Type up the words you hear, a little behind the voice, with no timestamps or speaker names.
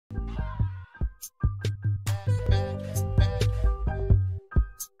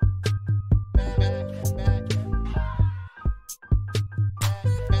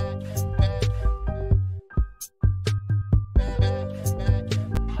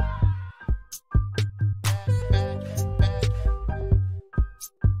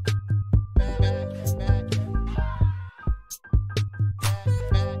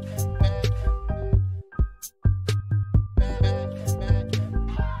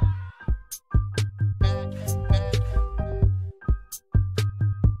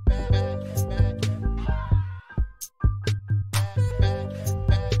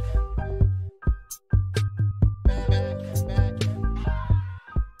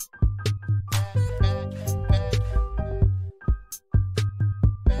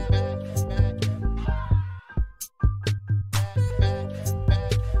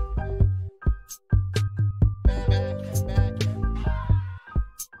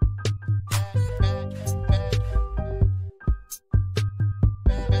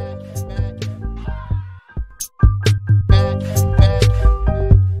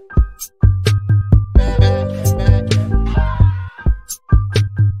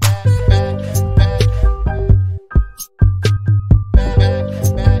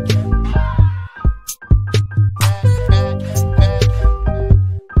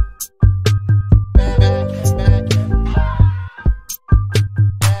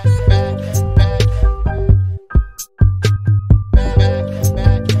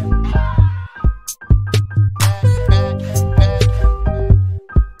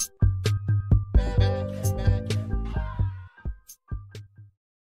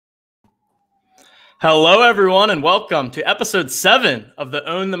Hello, everyone, and welcome to episode 7 of the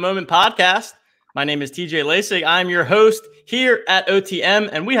Own the Moment podcast. My name is TJ Lasig. I'm your host here at OTM,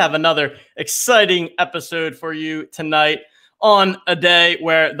 and we have another exciting episode for you tonight on a day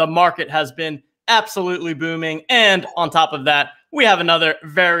where the market has been absolutely booming. And on top of that, we have another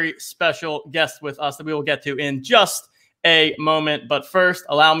very special guest with us that we will get to in just a moment. But first,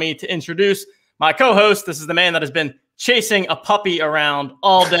 allow me to introduce my co-host. This is the man that has been chasing a puppy around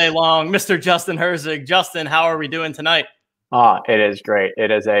all day long, Mr. Justin Herzig. Justin, how are we doing tonight? It is great.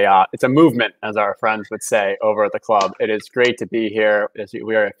 It is it's a movement, as our friends would say over at the club. It is great to be here.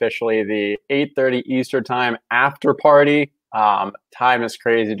 We are officially the 8:30 Eastern time after party. Time is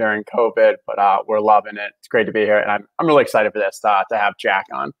crazy during COVID, but we're loving it. It's great to be here, and I'm really excited for this to have Jack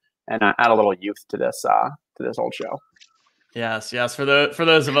on and add a little youth to this old show. Yes. For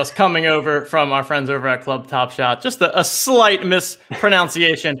those of us coming over from our friends over at Club Top Shot, just a slight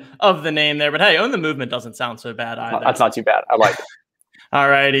mispronunciation of the name there. But hey, Own the Movement doesn't sound so bad either. That's not too bad. I like it. All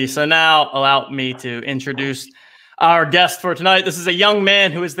righty. So now allow me to introduce our guest for tonight. This is a young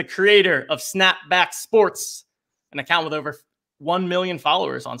man who is the creator of SnapBack Sports, an account with over 1 million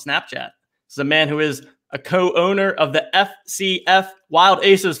followers on Snapchat. This is a man who is a co-owner of the FCF Wild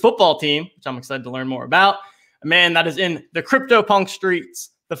Aces football team, which I'm excited to learn more about. A man that is in the Cryptopunk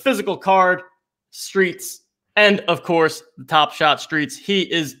streets, the physical card streets, and of course, the Top Shot streets.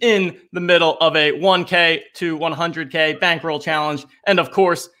 He is in the middle of a 1K to 100K bankroll challenge, and of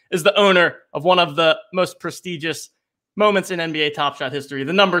course, is the owner of one of the most prestigious moments in NBA Top Shot history,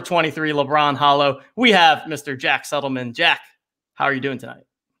 the number 23 LeBron Hollow. We have Mr. Jack Settleman. Jack, how are you doing tonight?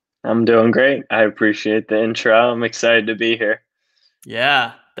 I'm doing great. I appreciate the intro. I'm excited to be here.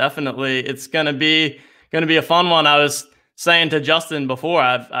 Yeah, definitely. It's gonna be a fun one. I was saying to Justin before,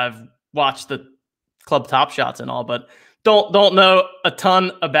 I've watched the Club Top Shots and all, but don't know a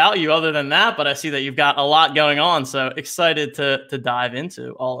ton about you other than that. But I see that you've got a lot going on, so excited to dive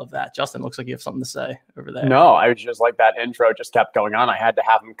into all of that. Justin, looks like you have something to say over there. No, I was just like that intro just kept going on. I had to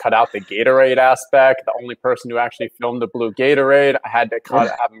have him cut out the Gatorade aspect. The only person who actually filmed the blue Gatorade, I had to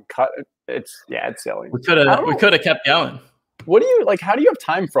have him cut. It's silly. We could have kept going. What do you like? How do you have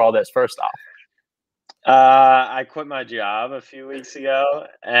time for all this? First off. I quit my job a few weeks ago,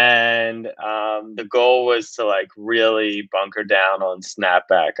 and the goal was to really bunker down on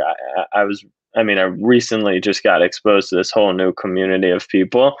Snapback. I recently just got exposed to this whole new community of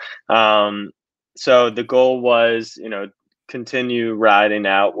people. So the goal was, continue riding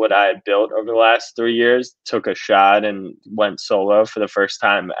out what I had built over the last 3 years. Took a shot and went solo for the first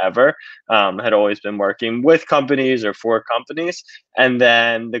time ever. Had always been working with companies or for companies. And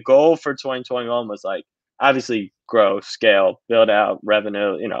then the goal for 2021 was obviously grow, scale, build out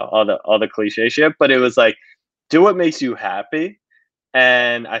revenue, all the cliche shit. But it was do what makes you happy.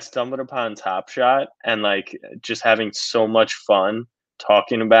 And I stumbled upon Top Shot and just having so much fun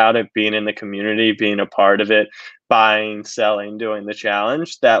talking about it, being in the community, being a part of it, buying, selling, doing the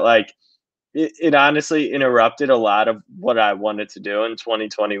challenge, that it honestly interrupted a lot of what I wanted to do in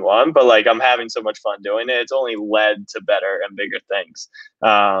 2021. But I'm having so much fun doing it. It's only led to better and bigger things.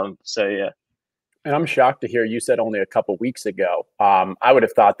 So yeah. And I'm shocked to hear you said only a couple weeks ago. I would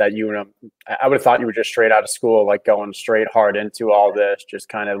have thought that you were just straight out of school, going straight hard into all this, just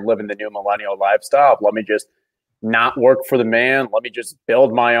kind of living the new millennial lifestyle. Let me just not work for the man. Let me just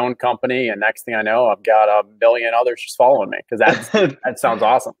build my own company. And next thing I know, I've got a million others just following me, because that sounds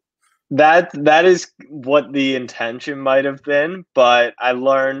awesome. That is what the intention might have been, but I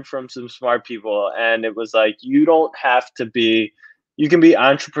learned from some smart people, and it was you don't have to be. You can be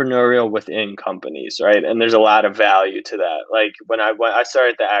entrepreneurial within companies, right? And there's a lot of value to that. When I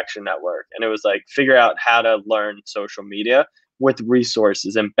started the Action Network, and it was figure out how to learn social media with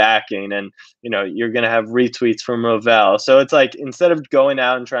resources and backing, and you're gonna have retweets from Ravel. So it's instead of going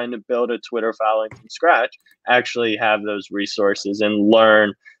out and trying to build a Twitter following from scratch, actually have those resources and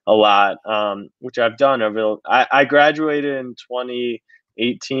learn a lot, which I've done I graduated in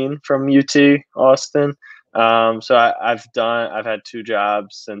 2018 from UT Austin. So I've had 2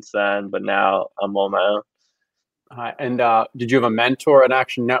 jobs since then, but now I'm on my own. And did you have a mentor at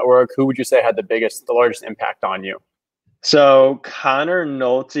Action Network? Who would you say had the largest impact on you? So Connor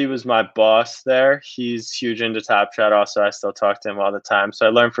Nolte was my boss there. He's huge into Top Shot. Also, I still talk to him all the time. So I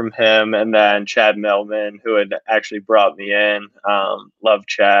learned from him, and then Chad Millman, who had actually brought me in. Love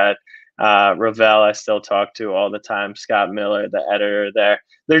Chad. Ravel, I still talk to all the time. Scott Miller, the editor there.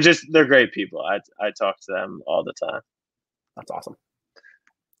 They're great people. I talk to them all the time. That's awesome.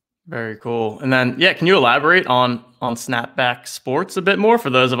 Very cool. And then, can you elaborate on SnapBack Sports a bit more for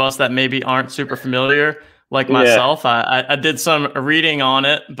those of us that maybe aren't super familiar, like myself? I did some reading on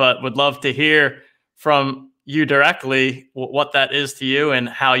it, but would love to hear from you directly what that is to you and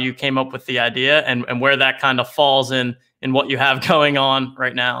how you came up with the idea and where that kind of falls in what you have going on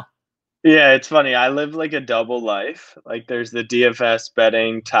right now. Yeah, it's funny. I live like a double life. Like there's the DFS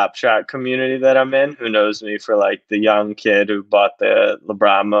betting Top Shot community that I'm in, who knows me for like the young kid who bought the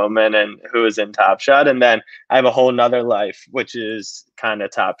LeBron moment and who is in Top Shot. And then I have a whole nother life, which is kind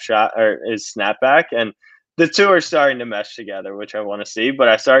of Top Shot or is Snapback. And the two are starting to mesh together, which I want to see. But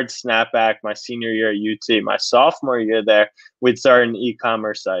I started Snapback my senior year at UT. My sophomore year there, we'd started an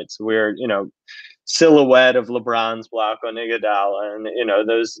e-commerce site. So we're, silhouette of LeBron's block on Iguodala and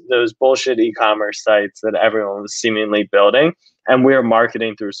those bullshit e-commerce sites that everyone was seemingly building, and we were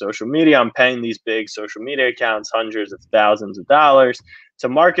marketing through social media. I'm paying these big social media accounts hundreds of thousands of dollars to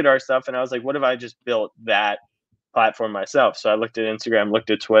market our stuff, and I was like, what if I just built that platform myself? So I looked at Instagram,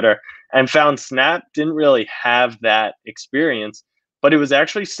 looked at Twitter, and found Snap didn't really have that experience, but it was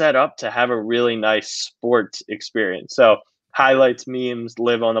actually set up to have a really nice sports experience. So highlights, memes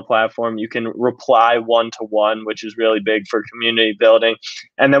live on the platform. You can reply one-to-one, which is really big for community building.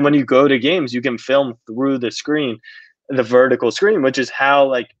 And then when you go to games, you can film through the screen, the vertical screen, which is how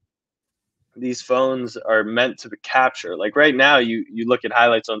like these phones are meant to capture. Like right now, you look at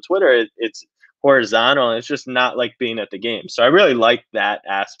highlights on Twitter, it's horizontal, and it's just not like being at the game. So I really like that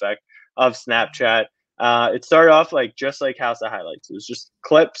aspect of Snapchat. It started off just like House of Highlights. It was just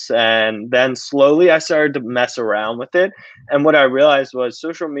clips, and then slowly I started to mess around with it. And what I realized was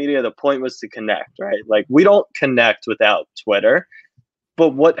social media, the point was to connect, right? Like we don't connect without Twitter.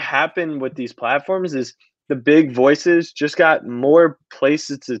 But what happened with these platforms is the big voices just got more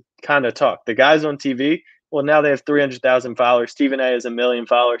places to kind of talk. The guys on TV, well, now they have 300,000 followers. Stephen A has 1 million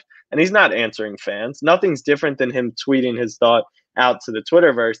followers, and he's not answering fans. Nothing's different than him tweeting his thought out to the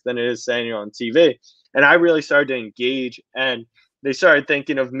Twitterverse than it is saying it on TV. And I really started to engage, and they started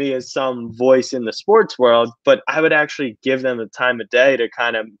thinking of me as some voice in the sports world, but I would actually give them the time of day to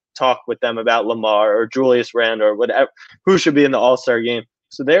kind of talk with them about Lamar or Julius Randle or whatever, who should be in the All-Star game.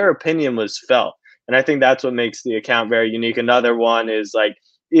 So their opinion was felt. And I think that's what makes the account very unique. Another one is like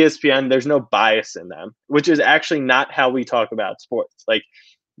ESPN, there's no bias in them, which is actually not how we talk about sports. Like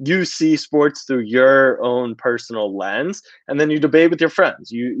you see sports through your own personal lens, and then you debate with your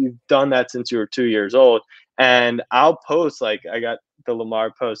friends. You've done that since you were 2 years old. And I'll post, like I got the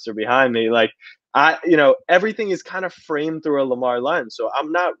Lamar poster behind me. Like everything is kind of framed through a Lamar lens. So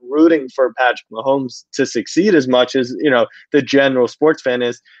I'm not rooting for Patrick Mahomes to succeed as much as, the general sports fan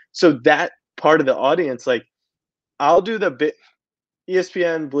is. So that part of the audience, like I'll do the bit.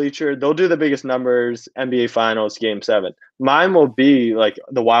 ESPN, Bleacher, they'll do the biggest numbers, NBA Finals, Game 7. Mine will be like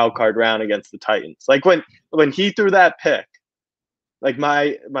the wild card round against the Titans. Like when he threw that pick, like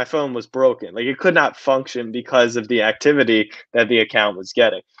my phone was broken. Like it could not function because of the activity that the account was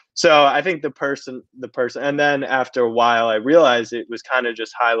getting. So I think the person, and then after a while, I realized it was kind of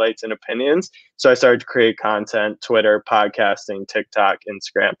just highlights and opinions. So I started to create content, Twitter, podcasting, TikTok,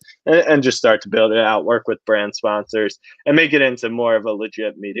 Instagram, and just start to build it out, work with brand sponsors, and make it into more of a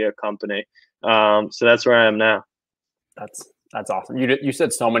legit media company. So that's where I am now. That's awesome. You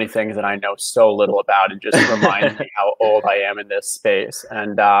said so many things that I know so little about. It just reminds me how old I am in this space.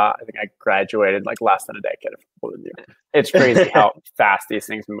 And I think I graduated like less than a decade older than you. It's crazy how fast these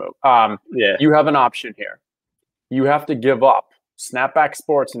things move. Yeah. You have an option here. You have to give up SnapBack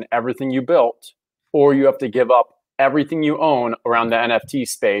Sports and everything you built, or you have to give up everything you own around the NFT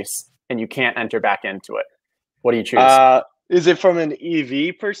space, and you can't enter back into it. What do you choose? Is it from an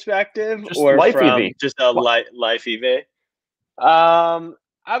EV perspective Just or life from EV. just a life EV?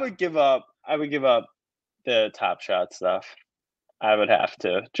 I would give up the Top Shot stuff. I would have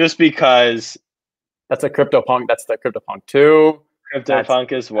to, just because that's a CryptoPunk. That's the CryptoPunk 2.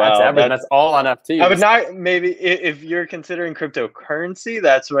 CryptoPunk as well. That's everything. That's all NFTs. I would not, maybe if you're considering cryptocurrency,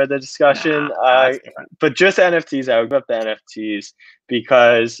 that's where the discussion. But just NFTs, I would give up the NFTs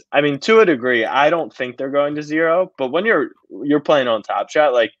because, I mean, to a degree, I don't think they're going to zero. But when you're playing on Top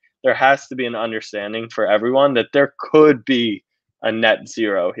Shot, like there has to be an understanding for everyone that there could be a net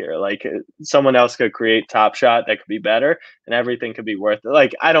zero here. Like someone else could create Top Shot that could be better, and everything could be worth it.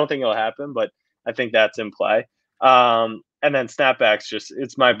 Like I don't think it'll happen, but I think that's in play. And then Snapback's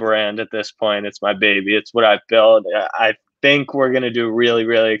it's my brand at this point. It's my baby. It's what I've built. I think we're going to do really,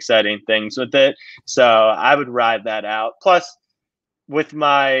 really exciting things with it. So I would ride that out. Plus, with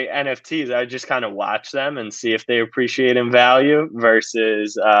my NFTs, I just kind of watch them and see if they appreciate in value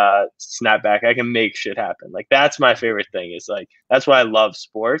versus Snapback. I can make shit happen. Like that's my favorite thing. Is like that's why I love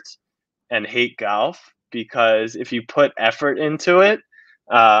sports and hate golf, because if you put effort into it,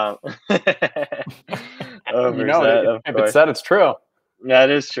 if it's said, it's true. That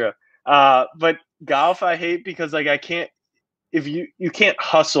is true. But golf I hate because like I can't. If you can't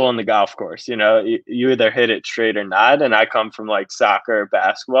hustle on the golf course, you either hit it straight or not. And I come from like soccer or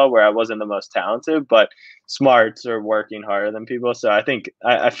basketball where I wasn't the most talented, but smarts are working harder than people. So I think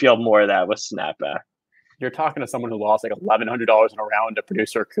I feel more of that with snapback. You're talking to someone who lost like $1,100 in a round to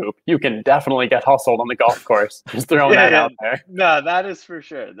producer Coop. You can definitely get hustled on the golf course. Just throwing that out there. No, that is for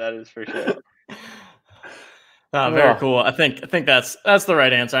sure. That is for sure. Very cool. I think that's the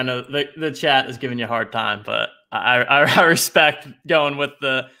right answer. I know the chat is giving you a hard time, but I respect going with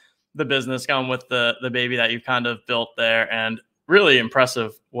the business, going with the baby that you've kind of built there, and really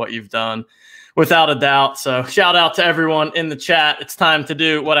impressive what you've done, without a doubt. So shout out to everyone in the chat. It's time to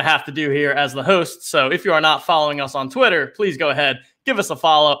do what I have to do here as the host. So if you are not following us on Twitter, please go ahead, give us a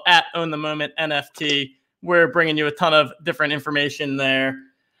follow at Own the Moment NFT. We're bringing you a ton of different information there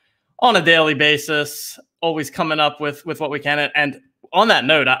on a daily basis, always coming up with what we can. And on that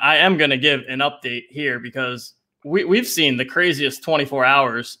note, I am going to give an update here because we've seen the craziest 24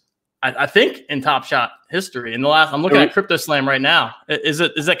 hours, I think, in Top Shot history. In the last, I'm looking at Crypto Slam right now. Is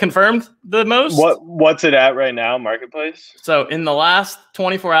that confirmed the most? What's it at right now, marketplace? So in the last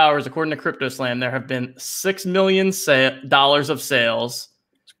 24 hours, according to Crypto Slam, there have been $6 million dollars of sales.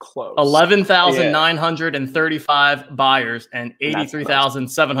 Close. 11,935 buyers and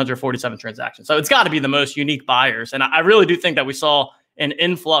 83,747 transactions. So it's got to be the most unique buyers. And I really do think that we saw an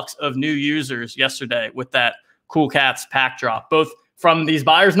influx of new users yesterday with that Cool Cats pack drop, both from these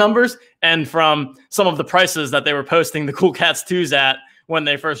buyers' numbers and from some of the prices that they were posting the Cool Cats 2s at when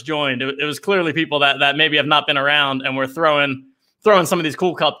they first joined. It was clearly people that maybe have not been around and were throwing some of these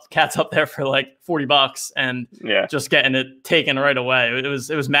Cool Cats up there for like $40 and just getting it taken right away. It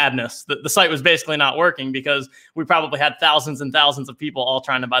was madness. The site was basically not working because we probably had thousands and thousands of people all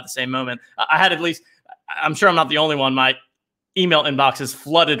trying to buy the same moment. I had at least, I'm sure I'm not the only one, my email inbox is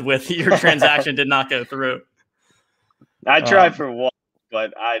flooded with your transaction did not go through. I tried for one,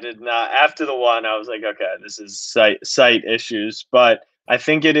 but I did not. After the one, I was like, okay, this is site issues. But I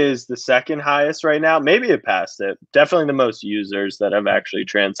think it is the second highest right now. Maybe it passed it. Definitely the most users that have actually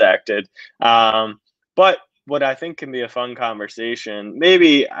transacted. But what I think can be a fun conversation,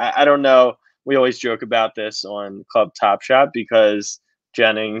 maybe, I don't know, we always joke about this on Club Top Shot because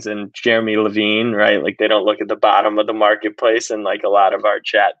Jennings and Jeremy Levine, right? Like they don't look at the bottom of the marketplace and like a lot of our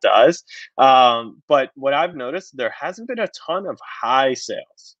chat does. But what I've noticed, there hasn't been a ton of high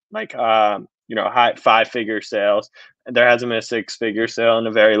sales, like, high 5-figure sales. There hasn't been a 6-figure sale in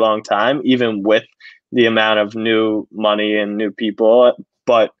a very long time, even with the amount of new money and new people.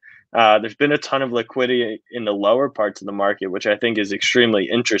 But there's been a ton of liquidity in the lower parts of the market, which I think is extremely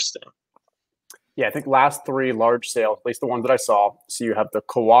interesting. Yeah, I think last 3 large sales, at least the ones that I saw. So you have the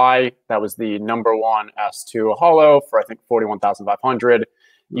Kawhi, that was the number 1 S2 Hollow for I think 41,500.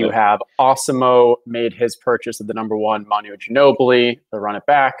 You have Osimo made his purchase of the number 1 Manu Ginobili, the run it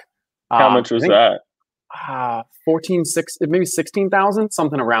back. How much was that? 14,600, maybe 16,000,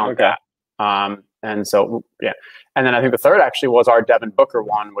 something around that. And so, yeah. And then I think the third actually was our Devin Booker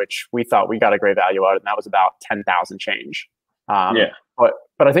one, which we thought we got a great value out of, and that was about 10,000 change.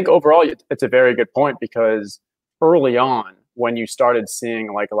 But I think overall, it's a very good point because early on, when you started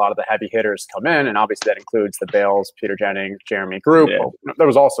seeing like a lot of the heavy hitters come in, and obviously that includes the Bales, Peter Jennings, Jeremy group, there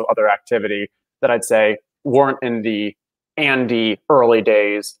was also other activity that I'd say weren't in the Andy early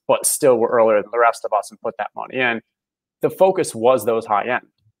days, but still were earlier than the rest of us and put that money in. The focus was those high end.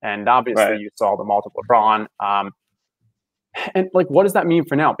 And obviously you saw the multiple LeBron. And like, what does that mean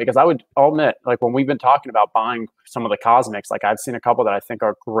for now? Because I'll admit, like when we've been talking about buying some of the cosmics, like I've seen a couple that I think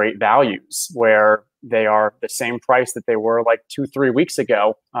are great values where they are the same price that they were like 2-3 weeks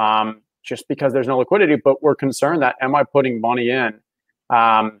ago, just because there's no liquidity. But we're concerned that am I putting money in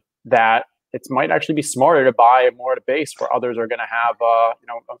that it might actually be smarter to buy more at a base where others are going to have a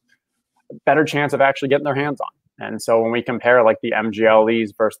better chance of actually getting their hands on. And so when we compare like the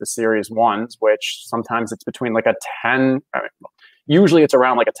MGLEs versus the Series 1s, which sometimes it's between like a 10, usually it's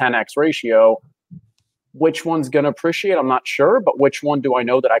around like a 10x ratio, which one's going to appreciate? I'm not sure, but which one do I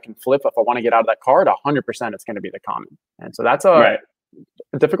know that I can flip if I want to get out of that card? 100% it's going to be the common. And so that's a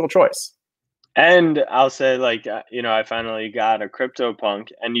difficult choice. And I'll say, like, I finally got a CryptoPunk,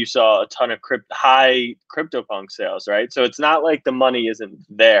 and you saw a ton of high CryptoPunk sales, right? So it's not like the money isn't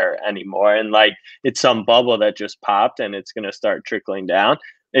there anymore, and like it's some bubble that just popped, and it's going to start trickling down.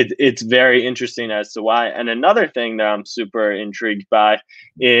 It's very interesting as to why. And another thing that I'm super intrigued by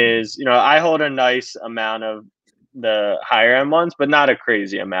is, I hold a nice amount of the higher end ones, but not a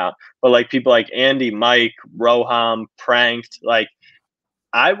crazy amount. But like people like Andy, Mike, Roham, Pranked, like.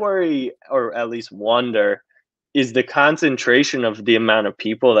 I worry, or at least wonder, is the concentration of the amount of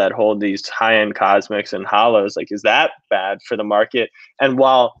people that hold these high-end cosmics and hollows, like, is that bad for the market? And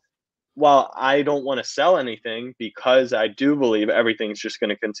while I don't want to sell anything, because I do believe everything's just going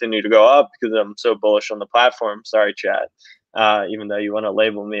to continue to go up because I'm so bullish on the platform. Sorry, Chad. Even though you want to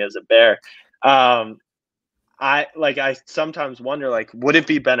label me as a bear. I sometimes wonder, like, would it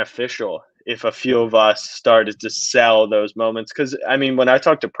be beneficial if a few of us started to sell those moments? Because, I mean, when I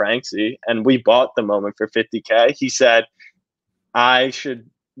talked to Pranksy and we bought the moment for $50K, he said,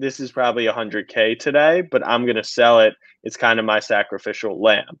 this is probably $100K today, but I'm going to sell it. It's kind of my sacrificial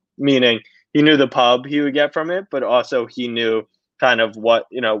lamb, meaning he knew the pub he would get from it, but also he knew kind of what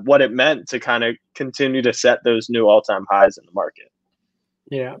it meant to kind of continue to set those new all-time highs in the market.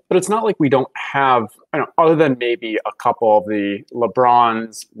 Yeah, but it's not like we don't have, other than maybe a couple of the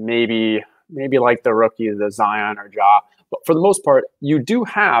LeBrons, maybe like the rookies, the Zion or Ja. But for the most part, you do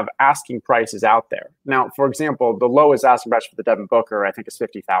have asking prices out there. Now, for example, the lowest asking price for the Devin Booker, I think, is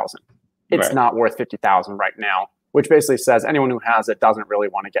 $50,000. It's Right. not worth $50,000 right now, which basically says anyone who has it doesn't really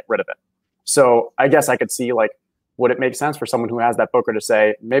want to get rid of it. So I guess I could see, like, would it make sense for someone who has that Booker to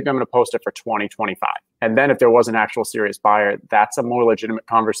say, maybe I'm going to post it for 20, 25? And then if there was an actual serious buyer, that's a more legitimate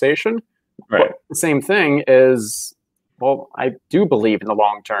conversation. Right. But the same thing is, well, I do believe in the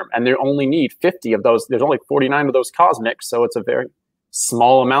long term, and they only need 50 of those. There's only 49 of those cosmics, so it's a very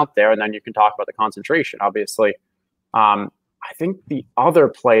small amount there. And then you can talk about the concentration, obviously. I think the other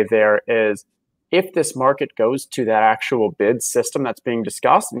play there is, if this market goes to that actual bid system that's being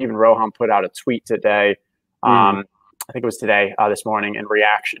discussed, and even Rohan put out a tweet today, I think it was today, this morning, in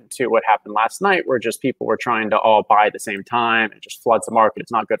reaction to what happened last night, where just people were trying to all buy at the same time. It just floods the market.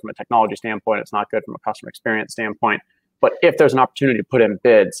 It's not good from a technology standpoint. It's not good from a customer experience standpoint. But if there's an opportunity to put in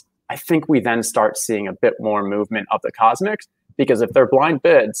bids, I think we then start seeing a bit more movement of the cosmics, because if they're blind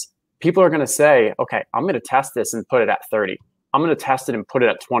bids, people are going to say, okay, I'm going to test this and put it at 30. I'm going to test it and put it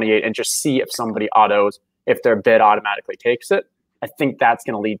at 28 and just see if somebody autos, if their bid automatically takes it. I think that's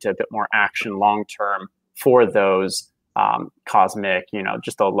going to lead to a bit more action long-term for those cosmic,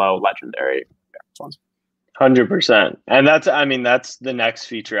 just the low legendary ones. 100%. And that's the next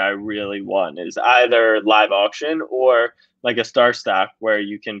feature I really want, is either live auction or like a star stock where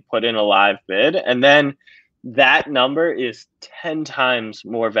you can put in a live bid, and then that number is 10 times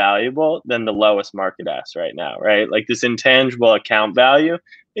more valuable than the lowest market ask right now, right? Like, this intangible account value,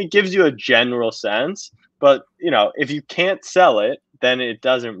 it gives you a general sense, but if you can't sell it, then it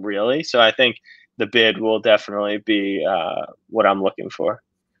doesn't really. So I think the bid will definitely be what I'm looking for.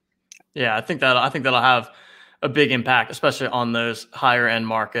 Yeah, I think that'll have a big impact, especially on those higher end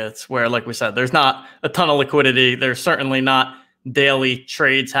markets where, like we said, there's not a ton of liquidity. There's certainly not daily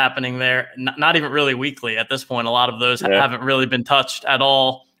trades happening there, not even really weekly at this point. A lot of those haven't really been touched at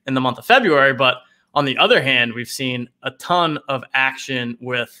all in the month of February. But on the other hand, we've seen a ton of action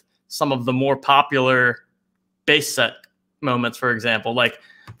with some of the more popular base set moments, for example, like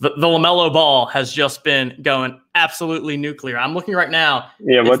the LaMelo ball has just been going absolutely nuclear. I'm looking right now.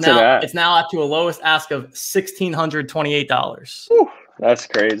 Yeah, what's it at? It's now up to a lowest ask of $1,628. That's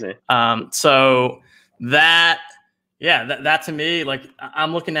crazy. So that to me, like,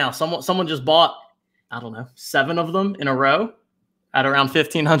 I'm looking now. Someone just bought, I don't know, 7 of them in a row at around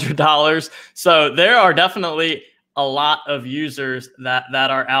 $1,500. So there are definitely a lot of users that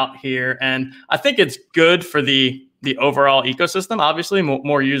are out here, and I think it's good for the overall ecosystem. Obviously,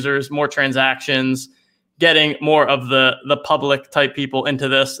 more users, more transactions, getting more of the public type people into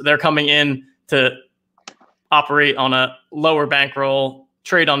this. They're coming in to operate on a lower bankroll,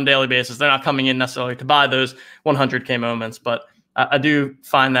 trade on a daily basis. They're not coming in necessarily to buy those 100K moments, but I do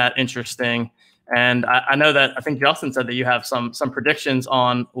find that interesting. And I know that I think Justin said that you have some predictions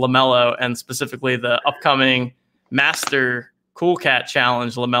on LaMelo, and specifically the upcoming Master Cool Cat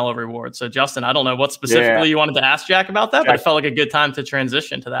Challenge LaMelo reward. So Justin, I don't know what specifically you wanted to ask Jack about that, but it felt like a good time to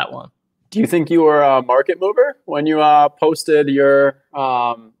transition to that one. Do you think you were a market mover when you posted your,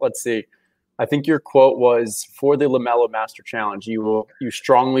 let's see, I think your quote was, for the LaMelo Master Challenge, you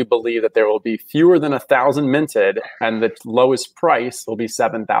strongly believe that there will be fewer than 1,000 minted, and the lowest price will be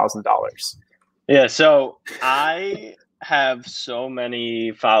 $7,000. Yeah, so I have so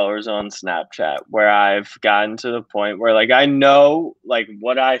many followers on Snapchat where I've gotten to the point where, like, I know, like,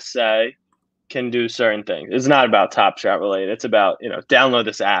 what I say can do certain things. It's not about Top Shot related. It's about, download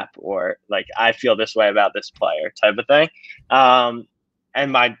this app, or, like, I feel this way about this player type of thing.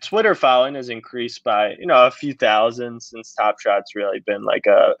 And my Twitter following has increased by, a few thousand since Top Shot's really been like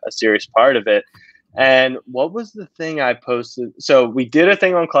a serious part of it. And what was the thing I posted? So we did a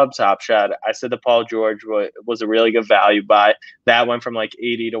thing on Club Top Shot. I said that Paul George was a really good value buy. That went from like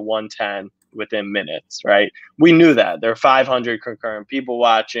 80 to 110. within minutes, right? We knew that. There are 500 concurrent people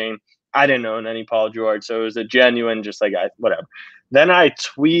watching. I didn't own any Paul George, so it was a genuine, just like, whatever. Then I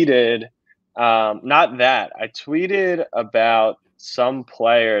tweeted, not that. I tweeted about some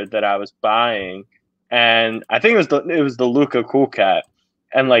player that I was buying, and I think it was the Luka Cool Cat,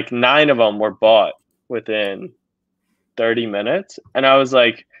 and like 9 of them were bought within 30 minutes. And I was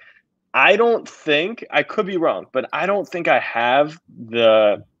like, I don't think, I could be wrong, but I don't think I have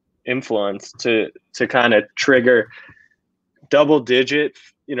the influence to kind of trigger double-digit,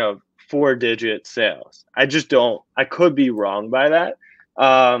 4-digit sales. I just don't. I could be wrong by that.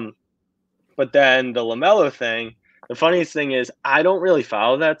 But then the LaMelo thing, the funniest thing is I don't really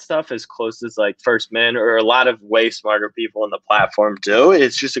follow that stuff as close as like First Man or a lot of way smarter people on the platform do.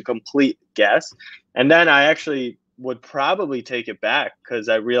 It's just a complete guess. And then I actually would probably take it back because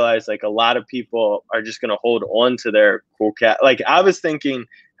I realized like a lot of people are just going to hold on to their Cool Cat. Like I was thinking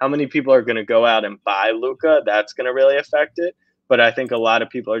how many people are going to go out and buy Luka. That's going to really affect it. But I think a lot of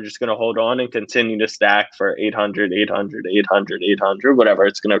people are just going to hold on and continue to stack for 800, 800, 800, 800, whatever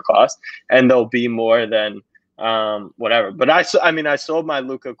it's going to cost. And there'll be more than whatever. But I sold my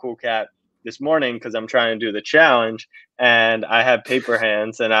Luka Cool Cat this morning because I'm trying to do the challenge and I have paper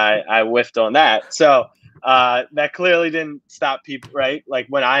hands and I whiffed on that. So that clearly didn't stop people, right? Like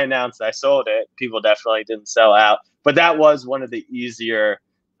when I announced I sold it, people definitely didn't sell out. But that was one of the easier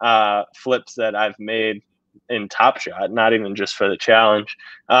flips that I've made in Top Shot, not even just for the challenge.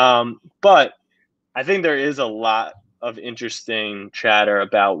 But I think there is a lot of interesting chatter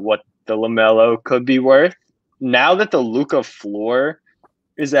about what the LaMelo could be worth. Now that the Luka floor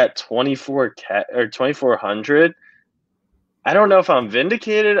is at 24K or 2400, I don't know if I'm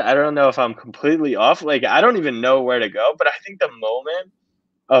vindicated. I don't know if I'm completely off. Like I don't even know where to go, but I think the moment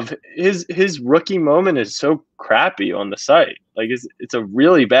of his rookie moment is so crappy on the site. Like it's a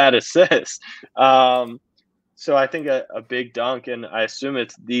really bad assist. So I think a big dunk, and I assume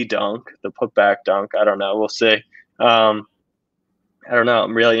it's the dunk, the putback dunk. I don't know. We'll see. I don't know.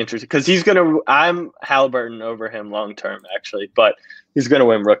 I'm really interested because I'm Halliburton over him long term, actually, but he's going to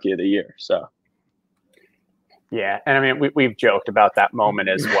win Rookie of the Year. So. Yeah, and I mean, we've joked about that moment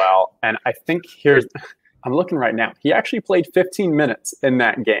as well. And I think I'm looking right now. He actually played 15 minutes in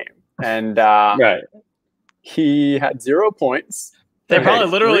that game, and right. He had 0 points. They probably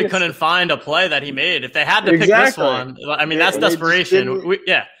literally couldn't find a play that he made. If they had to pick this one, I mean, that's desperation.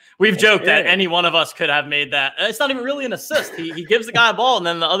 We've joked that any one of us could have made that. It's not even really an assist. He gives the guy a ball, and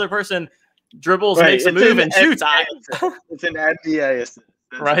then the other person dribbles, makes a move, and shoots. It's an NBA assist.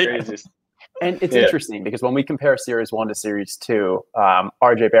 That's right? Crazy. And it's interesting because when we compare Series 1 to Series 2,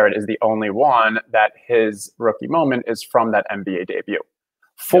 RJ Barrett is the only one that his rookie moment is from that NBA debut.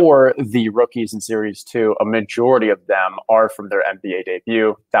 For the rookies in Series 2, a majority of them are from their NBA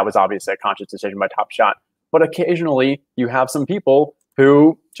debut. That was obviously a conscious decision by Top Shot. But occasionally, you have some people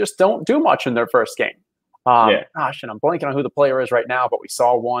who just don't do much in their first game. Gosh, and I'm blanking on who the player is right now, but we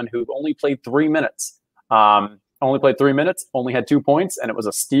saw one who only played 3 minutes. Only had 2 points, and it was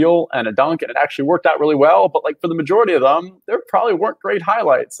a steal and a dunk, and it actually worked out really well. But like for the majority of them, there probably weren't great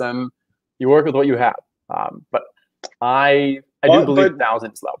highlights, and you work with what you have. But I do believe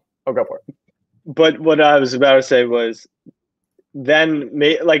thousands, though. Oh, go for it. But what I was about to say was then,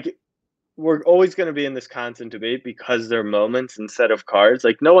 like, we're always going to be in this constant debate because they're moments instead of cards.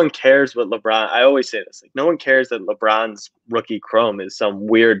 Like, no one cares what LeBron – I always say this. Like, no one cares that LeBron's rookie chrome is some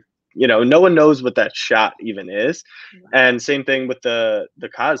weird – no one knows what that shot even is. And same thing with the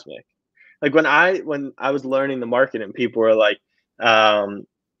Cosmic. Like, when I was learning the market and people were like,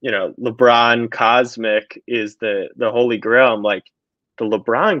 LeBron Cosmic is the holy grail. I'm like, the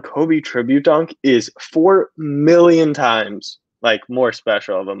LeBron Kobe tribute dunk is 4 million times like more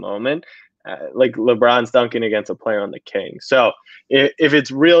special of a moment. Like LeBron's dunking against a player on the Kings. So if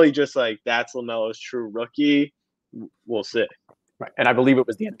it's really just like that's LaMelo's true rookie, we'll see. Right. And I believe it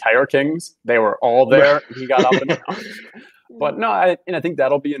was the entire Kings. They were all there. He got up and down. But no, I think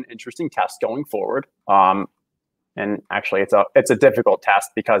that'll be an interesting test going forward. And actually, it's a difficult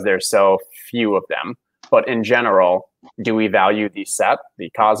test because there's so few of them. But in general, do we value the set, the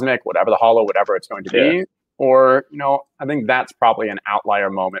Cosmic, whatever the Hollow, whatever it's going to be? Yeah. Or, I think that's probably an outlier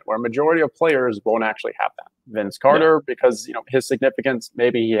moment where a majority of players won't actually have that. Vince Carter, because, his significance,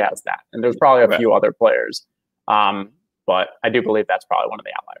 maybe he has that. And there's probably a few other players. But I do believe that's probably one of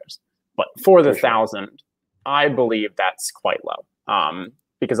the outliers. But for the 1,000, I believe that's quite low.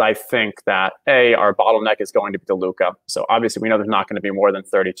 Because I think that, our bottleneck is going to be the Luka. So obviously we know there's not going to be more than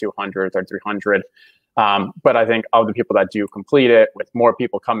 3,200, 3,300. But I think of the people that do complete it, with more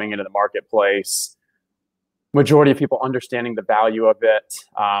people coming into the marketplace, majority of people understanding the value of it.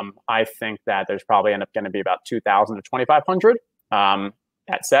 I think that there's probably end up going to be about 2,000 to 2,500.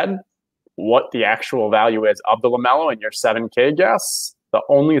 That said, what the actual value is of the LaMelo and your 7K guess, the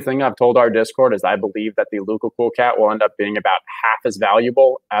only thing I've told our Discord is I believe that the Luka Cool Cat will end up being about half as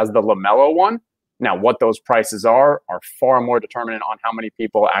valuable as the LaMelo one. Now, what those prices are far more determinant on how many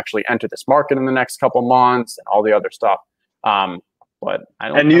people actually enter this market in the next couple months and all the other stuff. But I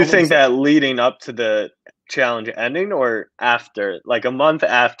don't. And you think that leading up to the challenge ending, or after, like a month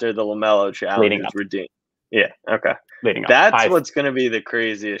after the LaMelo challenge is redeemed? Yeah. Okay. Leading up. That's what's going to be the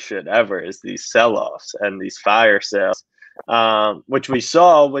craziest shit ever, is these sell-offs and these fire sales, which we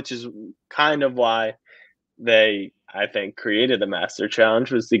saw, which is kind of why they, I think, created the Master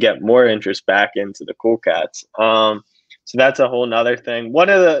Challenge, was to get more interest back into the Cool Cats. So that's a whole nother thing. One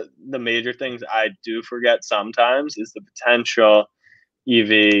of the major things I do forget sometimes is the potential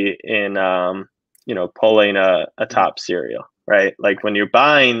EV in, pulling a top serial, right? Like when you're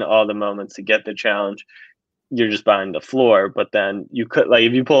buying all the moments to get the challenge, you're just buying the floor. But then you could, like,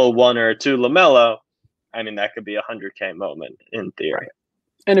 if you pull 1 or 2 LaMelo, I mean, that could be a 100K moment in theory. Right.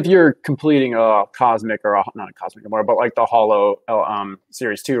 And if you're completing a Cosmic or not a Cosmic anymore, but like the Hollow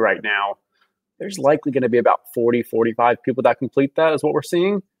Series 2 right now, there's likely going to be about 40, 45 people that complete that is what we're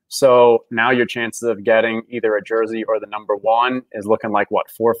seeing. So now your chances of getting either a jersey or the number 1 is looking like, what,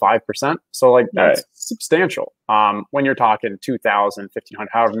 4 or 5%? So like that's substantial. When you're talking 2,000, 1,500,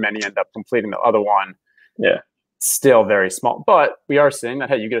 however many end up completing the other one, still very small. But we are seeing that,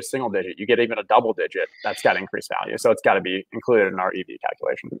 hey, you get a single digit, you get even a double digit, that's got increased value. So it's got to be included in our EV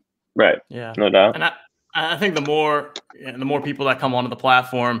calculation. Right. Yeah. No doubt. And I think the more people that come onto the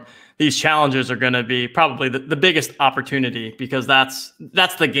platform, these challenges are going to be probably the biggest opportunity, because that's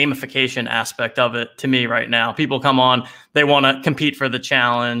the gamification aspect of it to me right now. People come on, they want to compete for the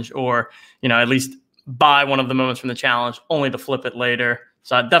challenge, or at least buy one of the moments from the challenge only to flip it later.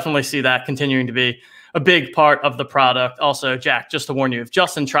 So I definitely see that continuing to be a big part of the product. Also, Jack, just to warn you, if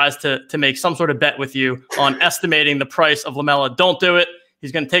Justin tries to make some sort of bet with you on estimating the price of LaMelo, don't do it.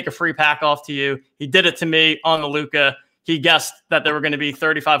 He's going to take a free pack off to you. He did it to me on the Luka. He guessed that there were going to be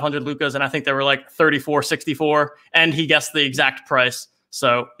 3,500 Lukas, and I think there were like 3,464, and he guessed the exact price.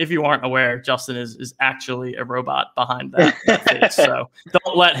 So if you aren't aware, Justin is actually a robot behind that face. So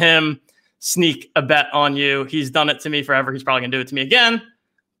don't let him sneak a bet on you. He's done it to me forever. He's probably going to do it to me again.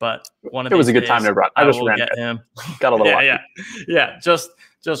 But it was a good time to run. I just ran get him. Got a little lucky. Yeah.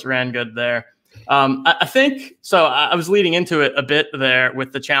 Just ran good there. I think so. I was leading into it a bit there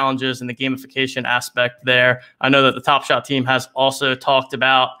with the challenges and the gamification aspect there. I know that the Top Shot team has also talked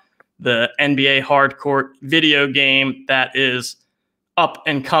about the NBA Hardcourt video game that is up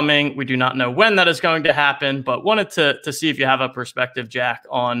and coming. We do not know when that is going to happen, but wanted to see if you have a perspective, Jack,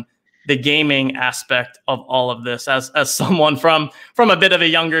 on the gaming aspect of all of this as someone from a bit of a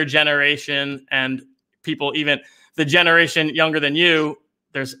younger generation, and people even the generation younger than you.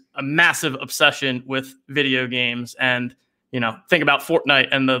 There's a massive obsession with video games, and think about Fortnite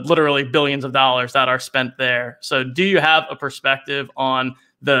and the literally billions of dollars that are spent there. So do you have a perspective on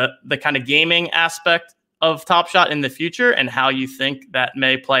the kind of gaming aspect of Top Shot in the future, and how you think that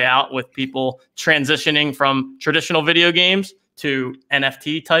may play out with people transitioning from traditional video games to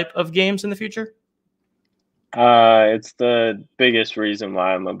NFT type of games in the future? It's the biggest reason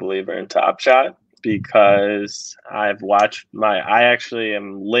why I'm a believer in Top Shot, because I've watched I actually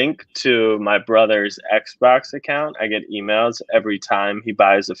am linked to my brother's Xbox account. I get emails every time he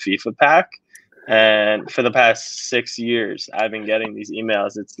buys a FIFA pack. And for the past 6 years, I've been getting these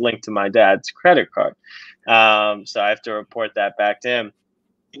emails. It's linked to my dad's credit card. So I have to report that back to him.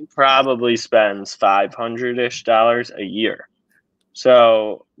 He probably spends $500-ish a year.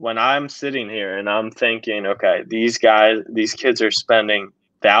 So when I'm sitting here and I'm thinking, okay, these kids are spending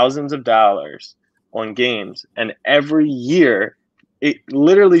thousands of dollars on games, and every year it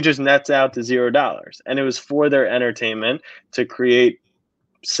literally just nets out to $0. And it was for their entertainment, to create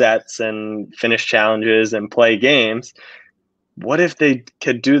sets and finish challenges and play games. What if they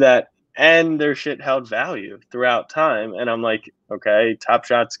could do that and their shit held value throughout time? And I'm like, okay, Top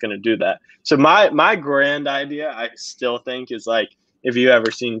Shot's going to do that. So my grand idea, I still think, is like, if you ever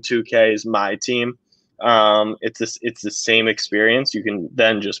seen 2K's My Team, it's the same experience. You can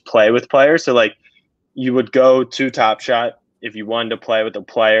then just play with players. So like, you would go to Top Shot if you wanted to play with a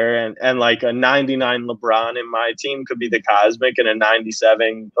player, and like a 99 LeBron in My Team could be the Cosmic, and a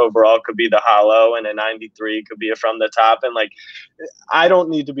 97 overall could be the Hollow, and a 93 could be a From the Top. And like, I don't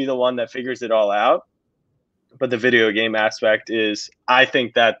need to be the one that figures it all out. But the video game aspect is, I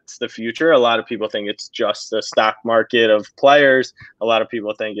think that's the future. A lot of people think it's just the stock market of players. A lot of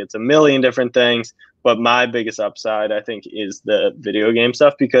people think it's a million different things. But my biggest upside, I think, is the video game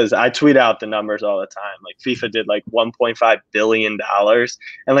stuff, because I tweet out the numbers all the time. Like FIFA did like $1.5 billion,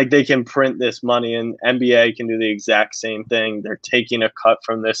 and like they can print this money, and NBA can do the exact same thing. They're taking a cut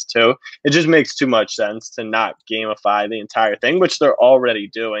from this too. It just makes too much sense to not gamify the entire thing, which they're already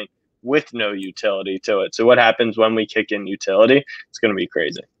doing with no utility to it. So what happens when we kick in utility? It's going to be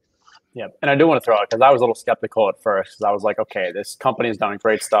crazy. Yeah, and I do want to throw out, because I was a little skeptical at first, because I was like, okay, this company's done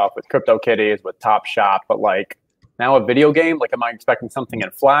great stuff with CryptoKitties, with Top Shot, but like now a video game, like am I expecting something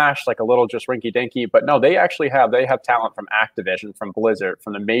in Flash, like a little just rinky dinky? But no, they have talent from Activision, from Blizzard,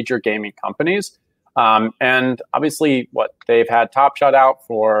 from the major gaming companies, and obviously they've had Top Shot out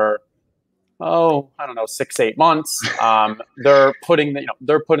for I don't know, 6-8 months. They're putting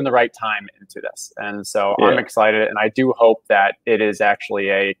the right time into this, and so I'm excited, and I do hope that it is actually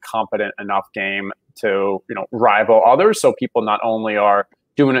a competent enough game to rival others. So people not only are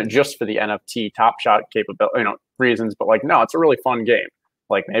doing it just for the NFT Top Shot capability, reasons, but like, no, it's a really fun game.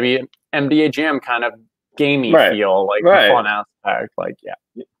 Like maybe an NBA Jam kind of gamey feel, like fun aspect. Like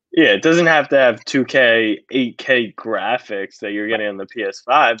Yeah, it doesn't have to have 2K, 8K graphics that you're getting on the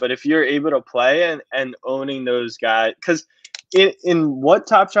PS5, but if you're able to play and owning those guys, because in what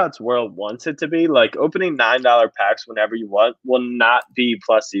Top Shot's world wants it to be, like opening $9 packs whenever you want will not be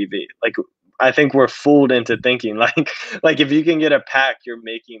plus EV. Like I think we're fooled into thinking like if you can get a pack, you're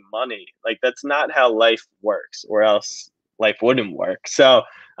making money. Like that's not how life works, or else life wouldn't work. So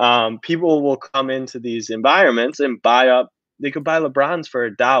people will come into these environments and buy up. They could buy LeBrons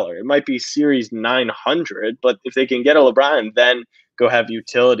for $1. It might be Series 900, but if they can get a LeBron, then go have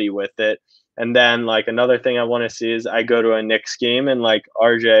utility with it. And then like another thing I want to see is I go to a Knicks game and like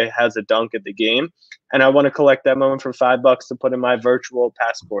RJ has a dunk at the game, and I want to collect that moment for $5 to put in my virtual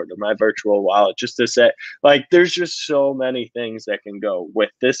passport or my virtual wallet, just to say, like, there's just so many things that can go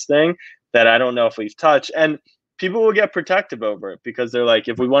with this thing that I don't know if we've touched. And people will get protective over it, because they're like,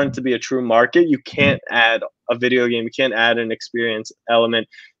 if we want it to be a true market, you can't add a video game, you can't add an experience element,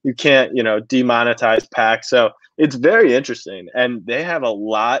 you can't, demonetize packs. So it's very interesting, and they have a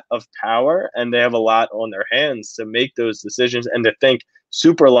lot of power, and they have a lot on their hands to make those decisions and to think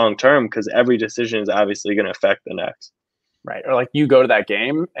super long term, because every decision is obviously going to affect the next. Right. Or like you go to that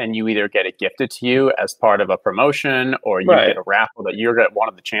game and you either get it gifted to you as part of a promotion, or you get a raffle that you're one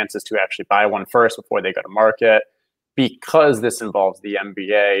of the chances to actually buy one first before they go to market. Because this involves the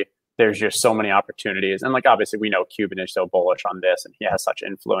NBA, there's just so many opportunities. And like, obviously we know Cuban is so bullish on this and he has such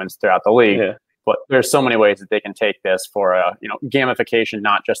influence throughout the league, but there's so many ways that they can take this for a, gamification,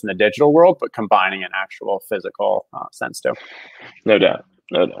 not just in the digital world, but combining an actual physical sense too. No doubt.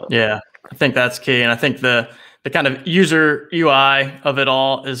 Yeah, I think that's key. And I think the kind of user UI of it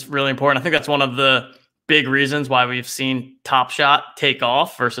all is really important. I think that's one of the big reasons why we've seen Top Shot take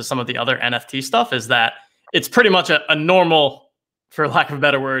off versus some of the other NFT stuff, is that it's pretty much a normal, for lack of a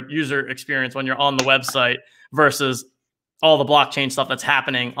better word, user experience when you're on the website versus all the blockchain stuff that's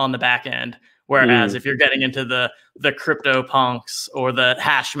happening on the back end. Whereas if you're getting into the Cryptopunks or the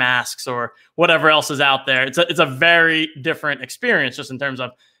hash masks or whatever else is out there, it's a very different experience, just in terms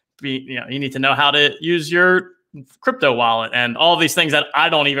of you need to know how to use your crypto wallet and all these things that I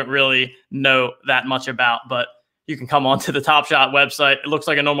don't even really know that much about. But you can come onto the Top Shot website. It looks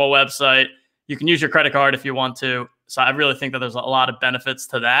like a normal website. You can use your credit card if you want to. So I really think that there's a lot of benefits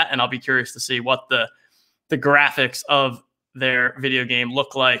to that. And I'll be curious to see what the graphics of their video game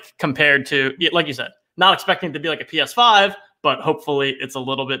look like compared to, like you said, not expecting it to be like a PS5, but hopefully it's a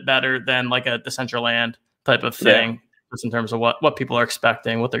little bit better than like a Decentraland type of thing, just in terms of what people are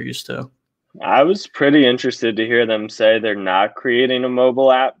expecting, what they're used to. I was pretty interested to hear them say they're not creating a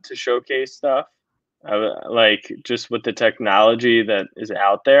mobile app to showcase stuff. Like, just with the technology that is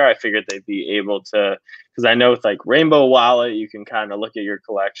out there, I figured they'd be able to, because I know with like Rainbow Wallet, you can kind of look at your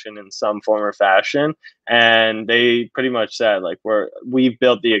collection in some form or fashion. And they pretty much said, like, we've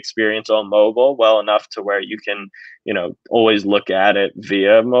built the experience on mobile well enough to where you can, always look at it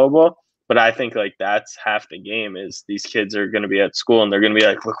via mobile. But I think like that's half the game, is these kids are going to be at school and they're going to be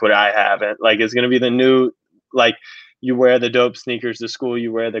like, look what I have. And like, it's going to be the new, like, you wear the dope sneakers to school,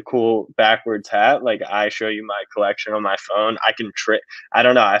 you wear the cool backwards hat. Like, I show you my collection on my phone. I can trick. I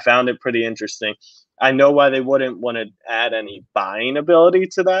don't know. I found it pretty interesting. I know why they wouldn't want to add any buying ability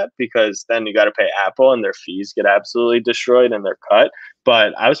to that, because then you got to pay Apple and their fees get absolutely destroyed and they're cut.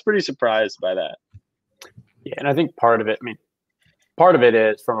 But I was pretty surprised by that. Yeah. And I think part of it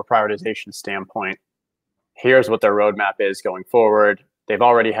is from a prioritization standpoint. Here's what their roadmap is going forward. They've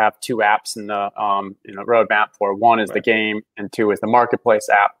already have 2 apps in the roadmap. For one is the game, and 2 is the marketplace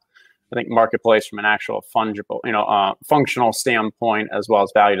app. I think marketplace, from an actual functional standpoint, as well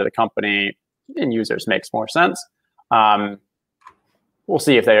as value to the company, in users makes more sense. We'll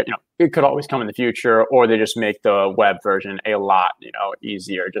see if they, it could always come in the future, or they just make the web version a lot,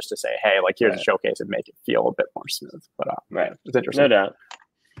 easier, just to say, hey, like, here's a showcase and make it feel a bit more smooth. But it's interesting. No doubt.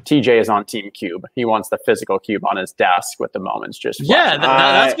 TJ is on Team Cube. He wants the physical cube on his desk with the moments just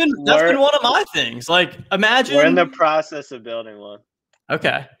that's been one of my things. Like, imagine we're in the process of building one.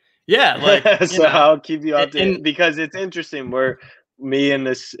 Okay. Yeah, like so I'll keep you updated because it's interesting. Me and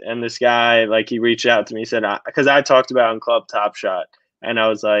this guy, like, he reached out to me, said, because I talked about in Club Top Shot, and I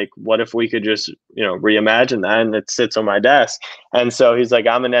was like, what if we could just, reimagine that, and it sits on my desk. And so he's like,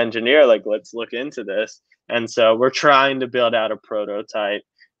 I'm an engineer, like, let's look into this. And so we're trying to build out a prototype.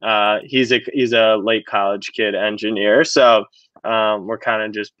 He's a late college kid engineer, so we're kind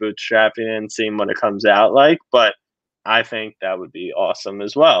of just bootstrapping and seeing what it comes out like. But I think that would be awesome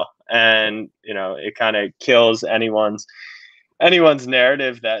as well. And it kind of kills anyone's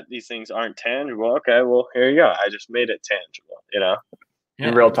narrative that these things aren't tangible. Okay, well, here you go. I just made it tangible.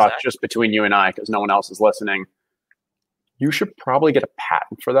 In real talk, just between you and I, because no one else is listening, you should probably get a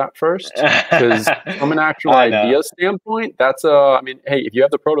patent for that first, because from an actual idea standpoint, that's hey, if you have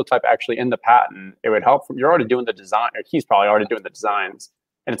the prototype actually in the patent, it would help. You're already doing the design, or he's probably already doing the designs,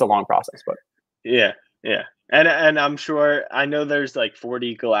 and it's a long process. But yeah. And I'm sure, I know there's like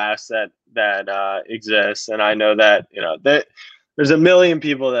 4D glass that exists, and I know that that there's a million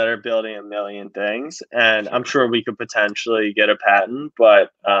people that are building a million things, and I'm sure we could potentially get a patent.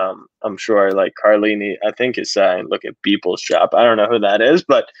 But I'm sure, like, Carlini, I think, is saying, look at Beeple's shop. I don't know who that is,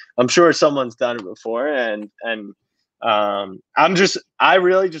 but I'm sure someone's done it before. And I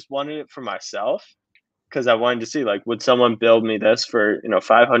really just wanted it for myself, because I wanted to see, like, would someone build me this for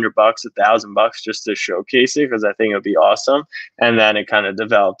 $500, $1,000 just to showcase it, because I think it would be awesome. And then it kind of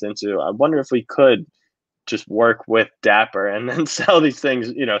developed into, I wonder if we could just work with Dapper and then sell these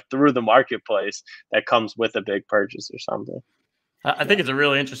things, through the marketplace that comes with a big purchase or something. I think it's a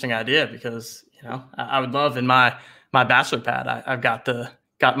really interesting idea, because I would love, in my bachelor pad, I've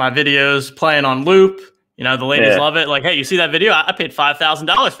got my videos playing on loop. The ladies love it. Like, hey, you see that video? I paid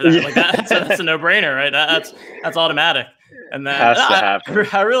 $5,000 for that. Yeah. Like, that's a no-brainer, right? That's automatic. And then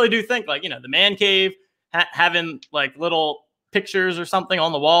I really do think, like, the man cave, having like little pictures or something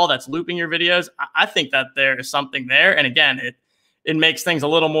on the wall that's looping your videos. I think that there is something there. And again, it makes things a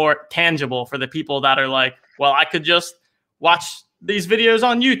little more tangible for the people that are like, well, I could just watch these videos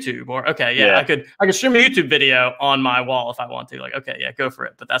on YouTube, or I could stream a YouTube video on my wall if I want to. Like, okay, yeah, go for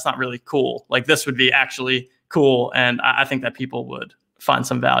it. But that's not really cool. Like, this would be actually cool, and I think that people would find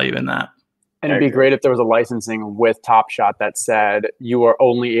some value in that. And it'd be great if there was a licensing with Top Shot that said you are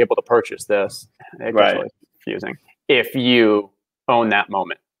only able to purchase this. It gets really confusing if you own that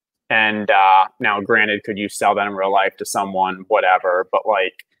moment. And now, granted, could you sell that in real life to someone, whatever, but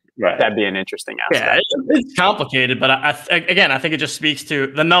like, that'd be an interesting aspect. Yeah, it's complicated, but I think it just speaks to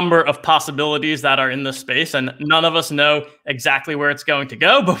the number of possibilities that are in this space, and none of us know exactly where it's going to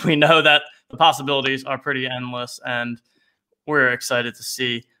go, but we know that the possibilities are pretty endless, and we're excited to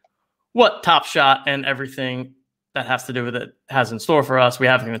see what Top Shot and everything that has to do with it has in store for us. We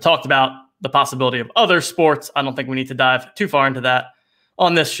haven't even talked about the possibility of other sports. I don't think we need to dive too far into that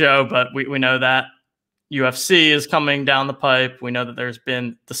on this show, but we know that UFC is coming down the pipe. We know that there's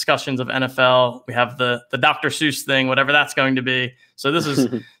been discussions of NFL. We have the Dr. Seuss thing, whatever that's going to be. So this is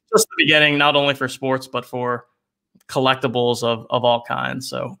just the beginning, not only for sports, but for collectibles of all kinds.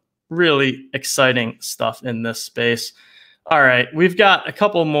 So really exciting stuff in this space. All right, we've got a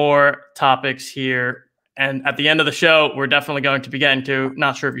couple more topics here. And at the end of the show, we're definitely going to be getting to,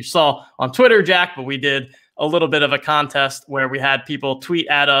 not sure if you saw on Twitter, Jack, but we did a little bit of a contest where we had people tweet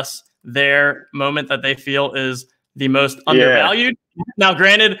at us their moment that they feel is the most undervalued. Now,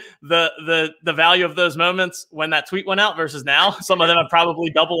 granted, the value of those moments when that tweet went out versus now, some of them have probably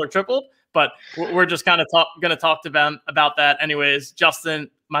doubled or tripled, but we're just kind of going to talk to them about that anyways.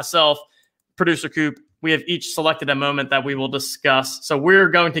 Justin, myself, producer Coop, we have each selected a moment that we will discuss. So we're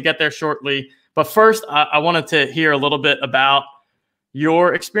going to get there shortly. But first, I wanted to hear a little bit about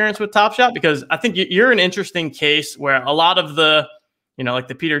your experience with Top Shot, because I think you're an interesting case where a lot of the, like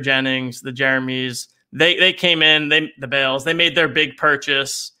the Peter Jennings, the Jeremys, they came in, the Bales, they made their big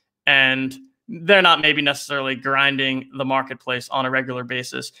purchase, and they're not maybe necessarily grinding the marketplace on a regular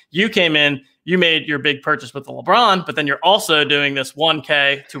basis. You came in, you made your big purchase with the LeBron, but then you're also doing this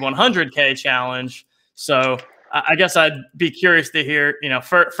 1K to 100K challenge. So I guess I'd be curious to hear,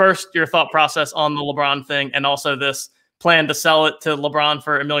 first your thought process on the LeBron thing, and also this plan to sell it to LeBron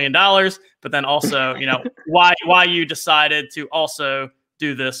for $1 million, but then also, why you decided to also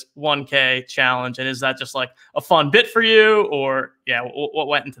do this 1K challenge. And is that just like a fun bit for you, or what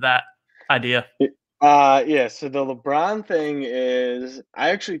went into that idea? Yeah. So the LeBron thing is, I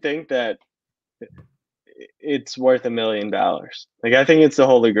actually think that it's worth $1 million. Like, I think it's the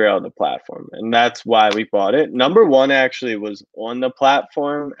holy grail of the platform, and that's why we bought it. Number one actually was on the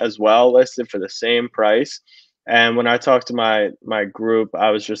platform as well, listed for the same price. And when I talked to my group,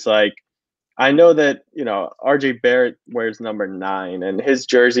 I was just like, I know that, RJ Barrett wears number 9, and his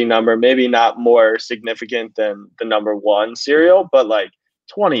jersey number maybe not more significant than the number 1 serial, but like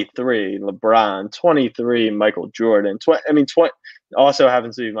 23 LeBron, 23 Michael Jordan, 20 also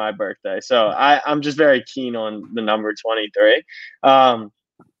happens to be my birthday. So I'm just very keen on the number 23.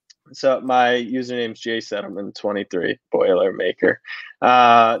 So my username is Jack Settleman 23, Boilermaker.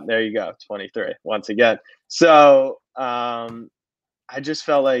 There you go, 23 once again. So I just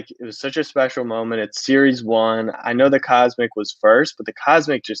felt like it was such a special moment. It's Series 1. I know the Cosmic was first, but the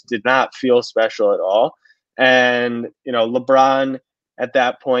Cosmic just did not feel special at all. And, LeBron at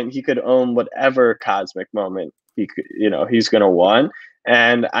that point, he could own whatever Cosmic moment he could, he's going to want.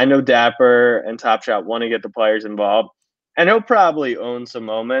 And I know Dapper and Top Shot want to get the players involved. And he'll probably own some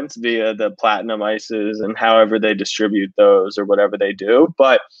moments via the Platinum Ices and however they distribute those or whatever they do.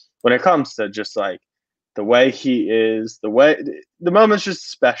 But when it comes to just like the way he is, the moment's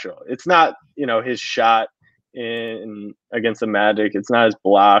just special. It's not, his shot in against the Magic. It's not his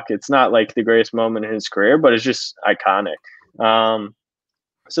block. It's not like the greatest moment in his career, but it's just iconic.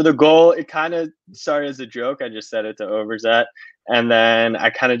 So the goal, it kind of started as a joke. I just said it to Overzet, and then I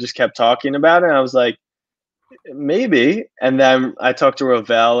kind of just kept talking about it. And I was like, maybe. And then I talked to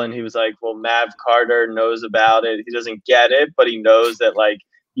Ravel, and he was like, well, Mav Carter knows about it. He doesn't get it, but he knows that like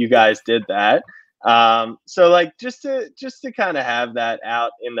you guys did that. So like just to kind of have that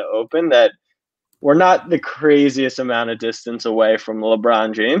out in the open, that we're not the craziest amount of distance away from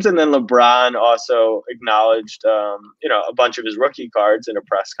LeBron James. And then LeBron also acknowledged, a bunch of his rookie cards in a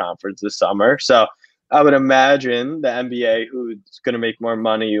press conference this summer. So I would imagine the NBA, who's going to make more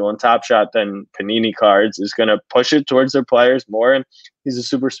money on Top Shot than Panini cards, is going to push it towards their players more. And he's a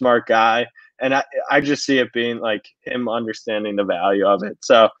super smart guy. And I just see it being like him understanding the value of it.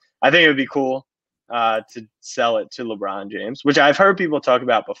 So I think it would be cool to sell it to LeBron James, which I've heard people talk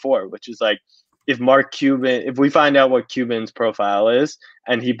about before, which is like, if Mark Cuban, if we find out what Cuban's profile is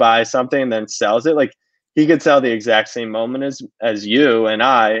and he buys something and then sells it, like he could sell the exact same moment as you and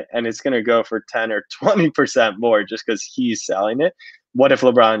I, and it's going to go for 10 or 20% more just because he's selling it. What if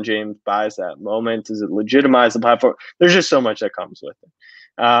LeBron James buys that moment? Does it legitimize the platform? There's just so much that comes with it.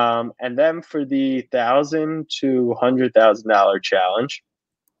 And then for the $1,000 to $100,000 challenge,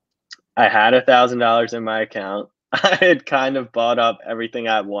 I had $1,000 in my account. I had kind of bought up everything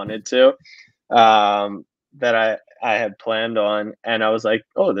I wanted to. That I had planned on, and I was like,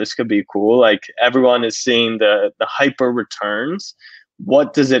 oh, this could be cool. Like everyone is seeing the hyper returns.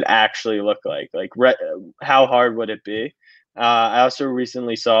 What does it actually look like? Like how hard would it be? I also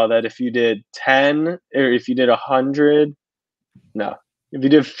recently saw that if you did 10 or if you did 100, no, if you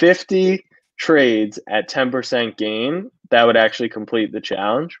did 50 trades at 10% gain, that would actually complete the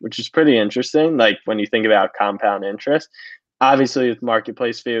challenge, which is pretty interesting. Like when you think about compound interest. Obviously, with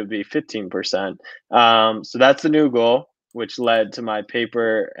marketplace fee, it would be 15%. So that's the new goal, which led to my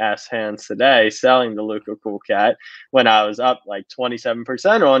paper ass hands today selling the Luka Cool Cat when I was up like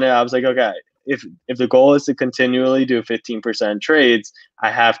 27% on it. I was like, okay, if the goal is to continually do 15% trades, I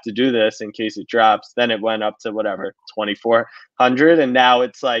have to do this in case it drops. Then it went up to whatever, 2,400. And now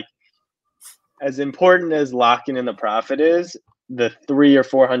it's like, as important as locking in the profit is, the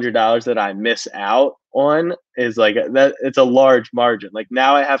 $300 or $400 that I miss out on is like that. It's a large margin. Like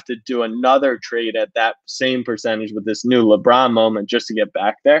now I have to do another trade at that same percentage with this new LeBron moment just to get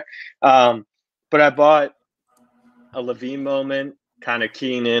back there. But I bought a Levine moment, kind of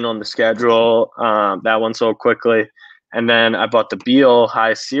keying in on the schedule. That one sold quickly. And then I bought the Beal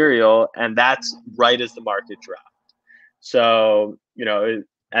high serial, and that's right as the market dropped. So,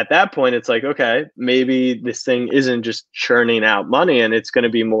 at that point, it's like, okay, maybe this thing isn't just churning out money and it's going to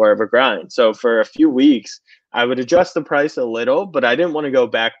be more of a grind. So for a few weeks, I would adjust the price a little, but I didn't want to go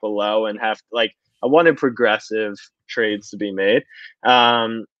back below and have I wanted progressive trades to be made.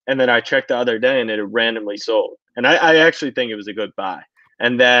 And then I checked the other day and it randomly sold. And I actually think it was a good buy.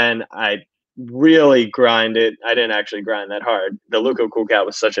 And then I really grinded. I didn't actually grind that hard. The Luka Cool Cat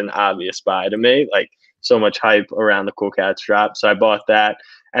was such an obvious buy to me, like so much hype around the Cool Cats drop. So I bought that.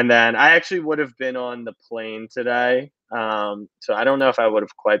 And then I actually would have been on the plane today. So I don't know if I would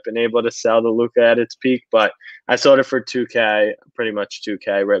have quite been able to sell the Luka at its peak, but I sold it for 2K, pretty much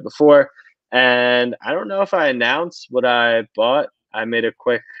 2K right before. And I don't know if I announced what I bought. I made a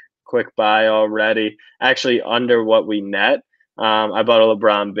quick buy already, actually under what we net. I bought a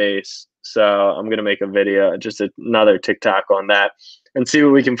LeBron base. So I'm going to make a video, just another TikTok on that, and see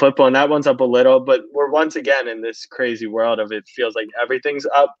what we can flip on. That one's up a little, but we're once again in this crazy world of it feels like everything's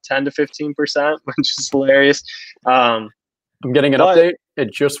up 10 to 15%, which is hilarious. I'm getting an update.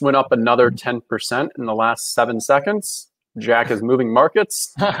 It just went up another 10% in the last 7 seconds. Jack is moving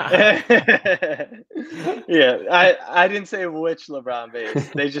markets. Yeah, I didn't say which LeBron base.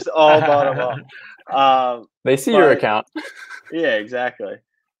 They just all bought them all. They see your account. Yeah, exactly.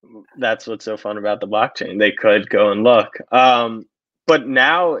 That's what's so fun about the blockchain. They could go and look. But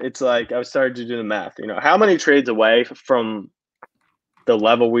now it's like I've started to do the math. You know, how many trades away from the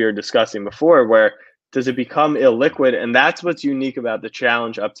level we were discussing before, where does it become illiquid? And that's what's unique about the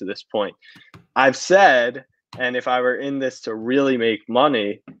challenge up to this point. I've said, and if I were in this to really make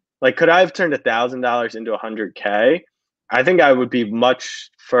money, like, could I have turned $1,000 into 100K? I think I would be much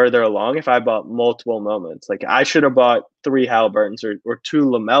further along if I bought multiple moments. Like, I should have bought 3 Halliburtons or 2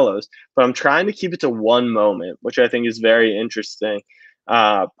 LaMelos, but I'm trying to keep it to one moment, which I think is very interesting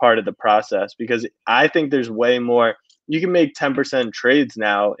part of the process, because I think there's way more. You can make 10% trades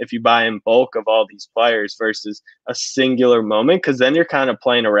now if you buy in bulk of all these players versus a singular moment, because then you're kind of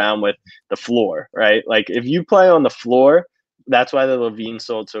playing around with the floor, right? Like, if you play on the floor, that's why the Levine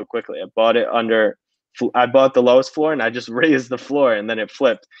sold so quickly. I bought the lowest floor and I just raised the floor, and then it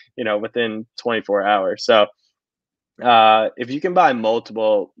flipped, within 24 hours. So if you can buy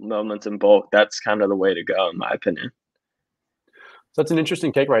multiple moments in bulk, that's kind of the way to go, in my opinion. So that's an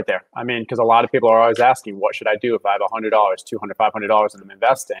interesting take right there. I mean, because a lot of people are always asking, what should I do if I have $100, $200, $500 and I'm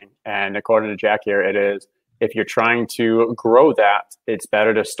investing? And according to Jack here, it is, if you're trying to grow that, it's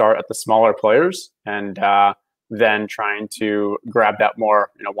better to start at the smaller players and then trying to grab that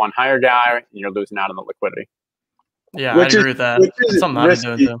more, one higher guy, and you're losing out on the liquidity. Yeah, I agree with that. It's something I've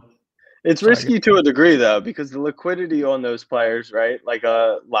been doing too. It's risky to a degree, though, because the liquidity on those players, right, like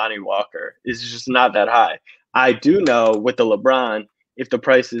Lonnie Walker, is just not that high. I do know with the LeBron, if the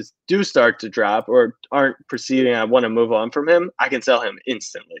prices do start to drop or aren't proceeding, I want to move on from him, I can sell him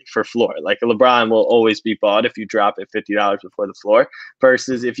instantly for floor. Like, LeBron will always be bought if you drop it $50 before the floor,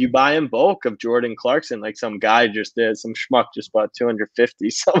 versus if you buy in bulk of Jordan Clarkson, like some guy just did, some schmuck just bought 250.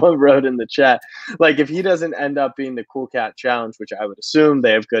 Someone wrote in the chat, like, if he doesn't end up being the Cool Cat Challenge, which I would assume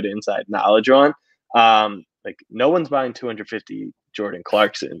they have good inside knowledge on, like, no one's buying 250 Jordan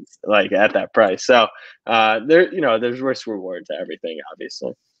Clarksons like at that price. So there's risk reward to everything,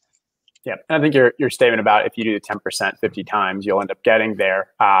 obviously. Yeah, and I think your statement about if you do the 10% 50 times, you'll end up getting there.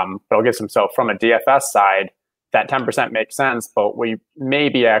 But I'll get some. So from a DFS side, that 10% makes sense. But what you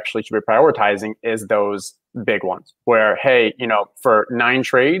maybe actually should be prioritizing is those big ones where, hey, for 9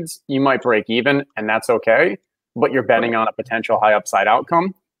 trades, you might break even, and that's okay. But you're betting on a potential high upside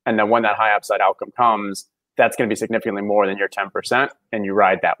outcome. And then when that high upside outcome comes, that's going to be significantly more than your 10%, and you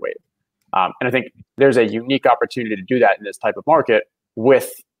ride that wave. And I think there's a unique opportunity to do that in this type of market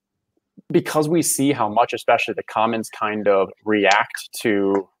because we see how much, especially the commons, kind of react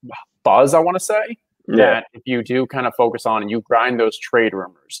to buzz, I want to say, that if you do kind of focus on and you grind those trade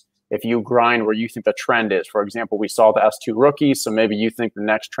rumors, if you grind where you think the trend is, for example, we saw the S2 rookies, so maybe you think the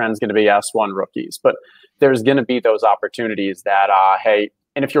next trend is going to be S1 rookies, but there's going to be those opportunities that, hey,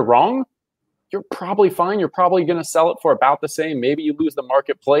 and if you're wrong, you're probably fine. You're probably going to sell it for about the same. Maybe you lose the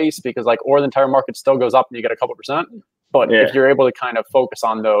marketplace because or the entire market still goes up and you get a couple percent. But if you're able to kind of focus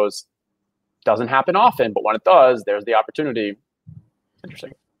on those, doesn't happen often, but when it does, there's the opportunity.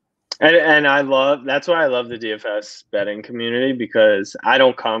 Interesting. And that's why I love the DFS betting community, because I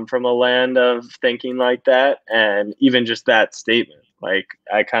don't come from a land of thinking like that. And even just that statement, like,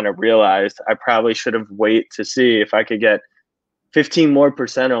 I kind of realized I probably should have waited to see if I could get 15% more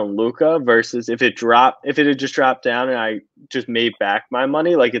on Luka versus if it had just dropped down and I just made back my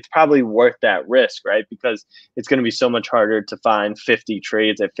money, like, it's probably worth that risk, right? Because it's going to be so much harder to find 50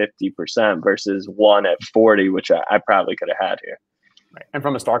 trades at 50% versus 1 at 40, which I probably could have had here. Right. And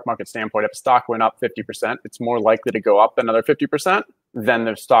from a stock market standpoint, if stock went up 50%, it's more likely to go up another 50% than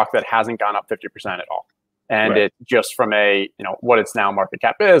the stock that hasn't gone up 50% at all. And it just from what its now market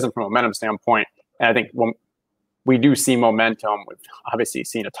cap is and from a momentum standpoint. And I think we do see momentum. We've obviously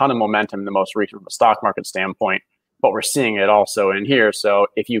seen a ton of momentum in the most recent from a stock market standpoint, but we're seeing it also in here. So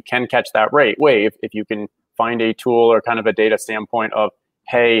if you can catch that wave, if you can find a tool or kind of a data standpoint of,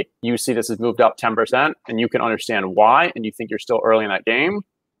 hey, you see this has moved up 10% and you can understand why, and you think you're still early in that game,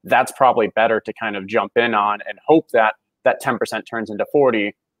 that's probably better to kind of jump in on and hope that that 10% turns into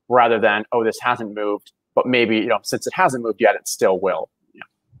 40 rather than, oh, this hasn't moved, but maybe, since it hasn't moved yet, it still will.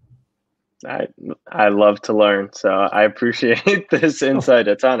 I love to learn, so I appreciate this insight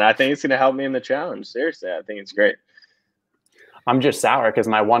a ton. I think it's going to help me in the challenge. Seriously, I think it's great. I'm just sour because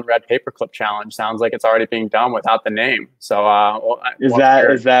my one red paperclip challenge sounds like it's already being done without the name. So is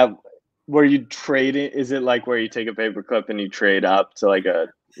that where you trade it? Is it like where you take a paperclip and you trade up to like a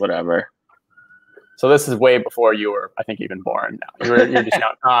whatever? So this is way before you were, I think, even born. No, you're just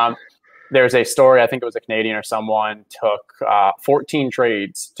young. There's a story, I think it was a Canadian or someone, took 14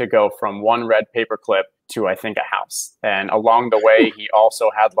 trades to go from one red paperclip to, I think, a house. And along the way, he also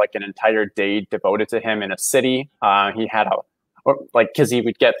had like an entire day devoted to him in a city. He had because he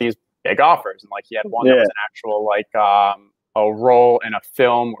would get these big offers. And like he had one that was an actual like a role in a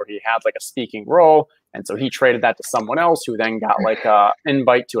film where he had like a speaking role. And so he traded that to someone else who then got like a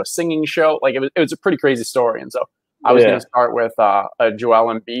invite to a singing show. Like it was a pretty crazy story. And so I was going to start with a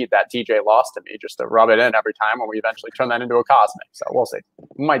Joel Embiid that TJ lost to me just to rub it in every time when we eventually turn that into a cosmic. So we'll see.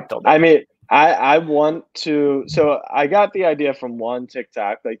 Might still do. I mean, I want to. So I got the idea from one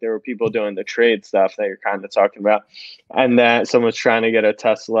TikTok. Like there were people doing the trade stuff that you're kind of talking about. And then someone's trying to get a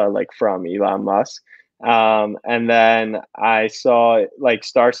Tesla like from Elon Musk. And then I saw like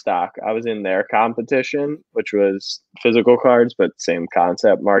Star Stock. I was in their competition, which was physical cards, but same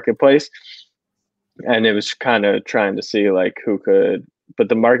concept, marketplace. And it was kind of trying to see like who could, but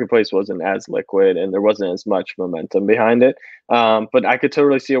the marketplace wasn't as liquid and there wasn't as much momentum behind it. But I could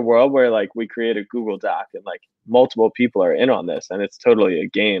totally see a world where like we create a Google Doc and like multiple people are in on this and it's totally a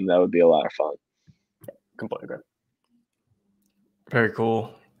game that would be a lot of fun. Completely agree. Very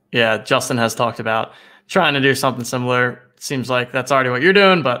cool. Yeah, Justin has talked about trying to do something similar. Seems like that's already what you're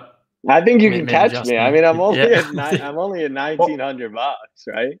doing, but I think you can catch Justin, me. I mean, I'm only at $1,900,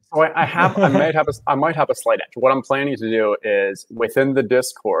 right? So I might have a slight edge. What I'm planning to do is within the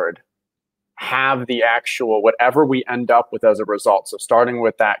Discord have the actual whatever we end up with as a result. So starting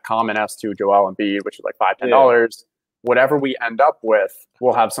with that common S2 Joel Embiid, which is like $5-10, whatever we end up with,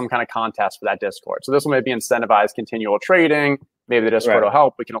 we'll have some kind of contest for that Discord. So this will maybe incentivize continual trading. Maybe the Discord will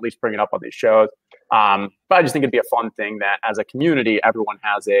help. We can at least bring it up on these shows. But I just think it'd be a fun thing that as a community, everyone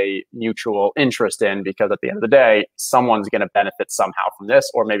has a mutual interest in, because at the end of the day, someone's going to benefit somehow from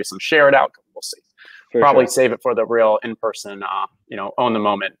this, or maybe some shared outcome. We'll see. Probably save it for the real in-person, own the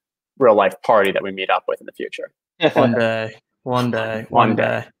moment, real life party that we meet up with in the future. One day.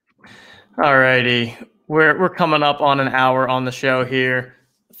 All righty. We're coming up on an hour on the show here.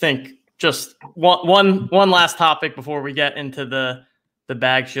 I think just one last topic before we get into the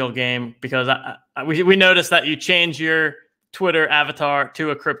bag shield game, because we noticed that you changed your Twitter avatar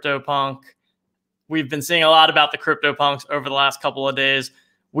to a Cryptopunk. We've been seeing a lot about the Cryptopunks over the last couple of days.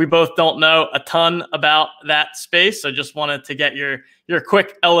 We both don't know a ton about that space, so just wanted to get your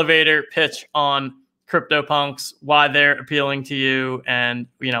quick elevator pitch on Cryptopunks, why they're appealing to you, and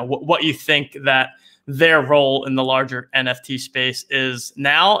what you think that their role in the larger NFT space is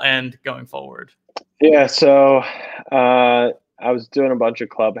now and going forward. Yeah, so I was doing a bunch of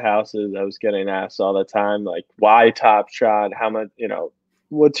clubhouses. I was getting asked all the time, like, why Top Shot? How much,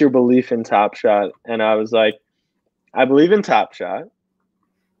 what's your belief in Top Shot? And I was like, I believe in Top Shot,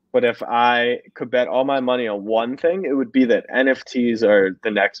 but if I could bet all my money on one thing, it would be that NFTs are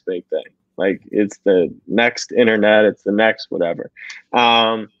the next big thing. Like, it's the next internet, it's the next whatever.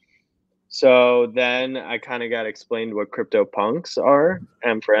 So then I kind of got explained what Cryptopunks are.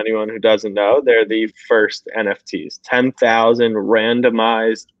 And for anyone who doesn't know, they're the first NFTs, 10,000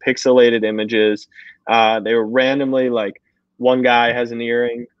 randomized pixelated images. They were randomly like one guy has an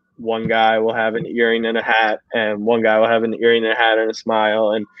earring, one guy will have an earring and a hat, and one guy will have an earring and a hat and a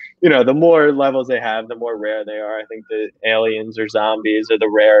smile. And, the more levels they have, the more rare they are. I think the aliens or zombies are the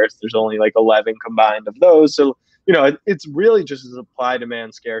rarest. There's only like 11 combined of those. So, it's really just a supply,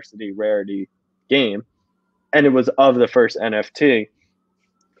 demand, scarcity, rarity game. And it was of the first NFT.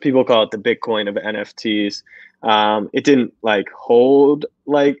 People call it the Bitcoin of NFTs. It didn't hold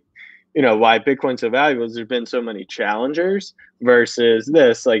why Bitcoin's so valuable is there's been so many challengers versus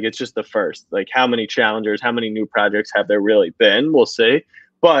this. It's just the first. How many challengers, how many new projects have there really been? We'll see.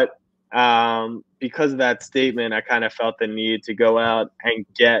 But because of that statement, I kind of felt the need to go out and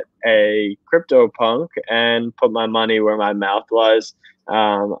get a Cryptopunk and put my money where my mouth was.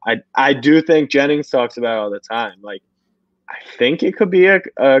 I do think Jennings talks about it all the time. I think it could be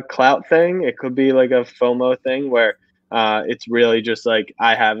a clout thing. It could be like a FOMO thing where it's really just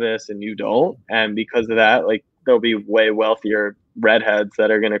I have this and you don't. And because of that, there'll be way wealthier redheads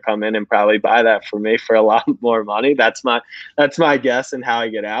that are going to come in and probably buy that for me for a lot more money. That's my guess and how I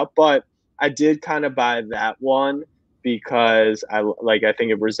get out. But I did kind of buy that one because I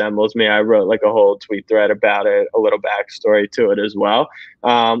think it resembles me. I wrote a whole tweet thread about it, a little backstory to it as well,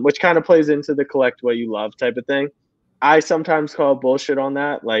 which kind of plays into the collect what you love type of thing. I sometimes call bullshit on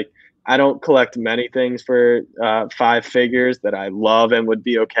that. I don't collect many things for 5 figures that I love and would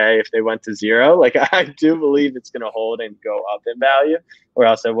be okay if they went to zero. Like I do believe it's going to hold and go up in value, or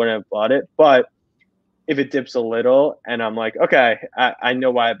else I wouldn't have bought it. But if it dips a little and I'm like, okay, I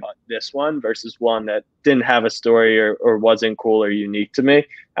know why I bought this one versus one that didn't have a story or wasn't cool or unique to me,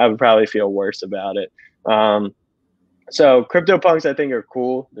 I would probably feel worse about it. So Cryptopunks, I think, are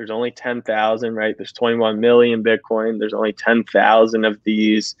cool. There's only 10,000, right? There's 21 million Bitcoin. There's only 10,000 of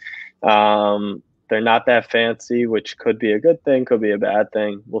these. They're not that fancy, which could be a good thing, could be a bad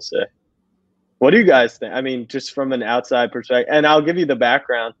thing. We'll see. What do you guys think? I mean, just from an outside perspective, and I'll give you the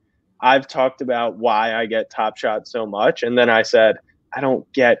background. I've talked about why I get Top Shot so much. And then I said, I don't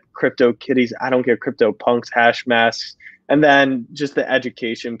get Crypto Kitties. I don't get Cryptopunks hash masks. And then just the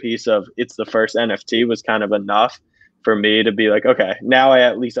education piece of it's the first NFT was kind of enough for me to be like, okay, now I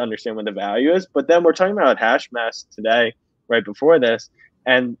at least understand what the value is. But then we're talking about hash masks today, right before this.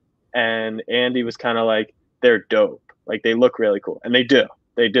 And Andy was kind of like, they're dope. Like they look really cool. And they do.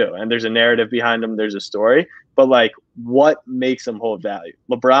 They do. And there's a narrative behind them. There's a story. But like, what makes them hold value?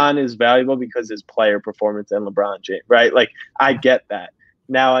 LeBron is valuable because his player performance and LeBron James, right? Like, I get that.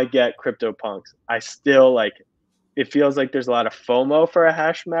 Now I get Cryptopunks. I still like, it feels like there's a lot of FOMO for a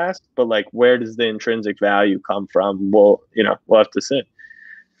hash mask, but like, where does the intrinsic value come from? We'll have to see.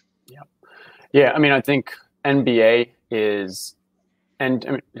 Yeah. I mean, I think NBA is, and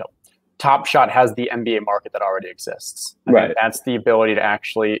I mean, Top Shot has the NBA market that already exists. I think that's the ability to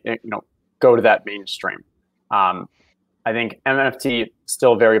actually, go to that mainstream. I think NFT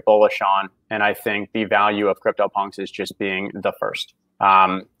still very bullish on, and I think the value of Cryptopunks is just being the first.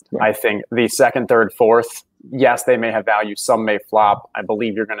 I think the second, third, fourth, yes, they may have value. Some may flop. I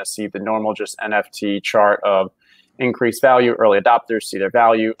believe you're going to see the normal just NFT chart of increased value, early adopters see their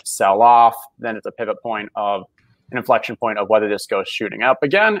value, sell off. Then it's a pivot point of an inflection point of whether this goes shooting up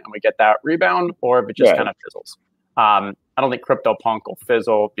again and we get that rebound, or if it just kind of fizzles. I don't think CryptoPunk will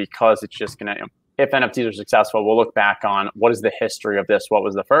fizzle because it's just going to, if NFTs are successful, we'll look back on what is the history of this? What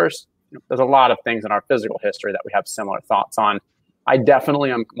was the first? There's a lot of things in our physical history that we have similar thoughts on. I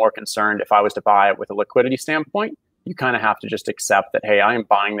definitely am more concerned if I was to buy it with a liquidity standpoint. You kind of have to just accept that, hey, I am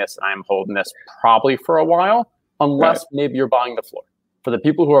buying this and I am holding this probably for a while, unless maybe you're buying the floor. For the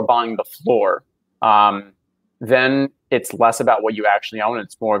people who are buying the floor, then it's less about what you actually own.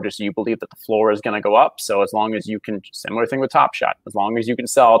 It's more of just you believe that the floor is going to go up. So as long as you can, similar thing with Top Shot, as long as you can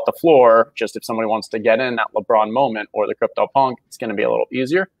sell at the floor, just if somebody wants to get in that LeBron moment or the CryptoPunk, it's going to be a little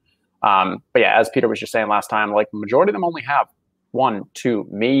easier. But yeah, as Peter was just saying last time, like the majority of them only have 1, 2,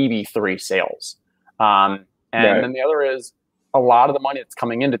 maybe 3 sales. And then the other is a lot of the money that's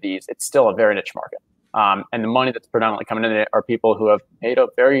coming into these, it's still a very niche market. And the money that's predominantly coming in are people who have made a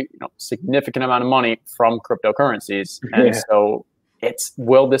very significant amount of money from cryptocurrencies. And so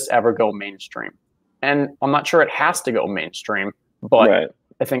will this ever go mainstream? And I'm not sure it has to go mainstream, but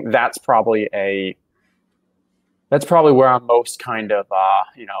I think that's probably where I'm most kind of,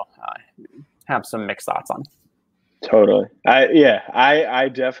 have some mixed thoughts on. Totally. I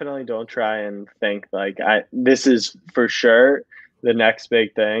definitely don't try and think like this is for sure the next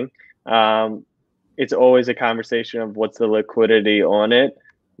big thing. It's always a conversation of what's the liquidity on it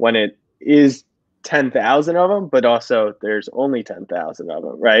when it is 10,000 of them, but also there's only 10,000 of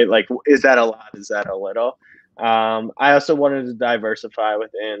them, right? Like, is that a lot? Is that a little? I also wanted to diversify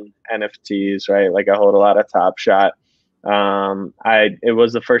within NFTs, right? Like I hold a lot of Top Shot. It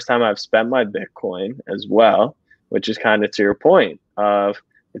was the first time I've spent my Bitcoin as well, which is kind of to your point of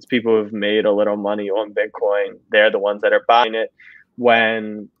it's people who've made a little money on Bitcoin. They're the ones that are buying it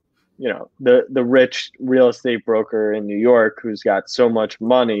when, the rich real estate broker in New York who's got so much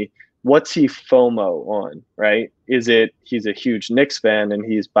money, what's he FOMO on, right? Is it he's a huge Knicks fan and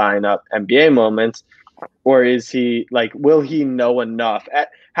he's buying up NBA moments? Or is he like, will he know enough?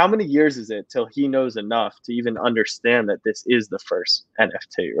 How many years is it till he knows enough to even understand that this is the first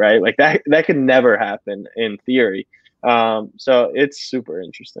NFT, right? Like that could never happen in theory. So it's super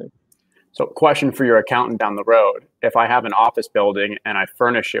interesting. So question for your accountant down the road. If I have an office building and I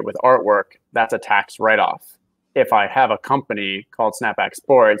furnish it with artwork, that's a tax write-off. If I have a company called SnapBack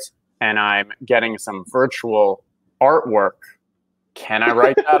Sports and I'm getting some virtual artwork, can I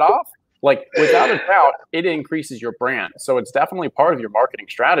write that off? Like, without a doubt, it increases your brand. So it's definitely part of your marketing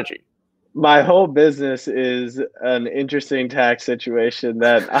strategy. My whole business is an interesting tax situation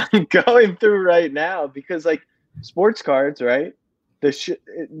that I'm going through right now because, like, sports cards, right?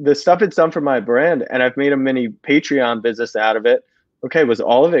 The stuff it's done for my brand, and I've made a mini Patreon business out of it. Okay, was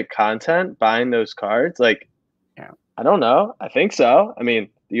all of it content, buying those cards? Like, I don't know. I think so. I mean,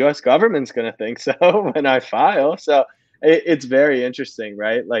 the U.S. government's going to think so when I file. So it's very interesting,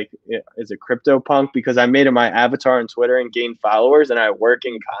 right? Like, is a CryptoPunk because I made it my avatar on Twitter and gained followers, and I work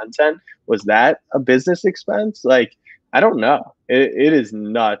in content. Was that a business expense? Like, I don't know. It is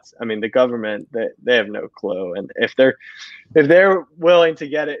nuts. I mean, the government, they have no clue. And if they're willing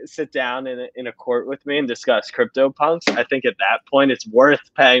to sit down in a court with me and discuss CryptoPunks, I think at that point it's worth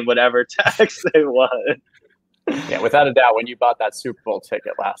paying whatever tax they want. Yeah, without a doubt, when you bought that Super Bowl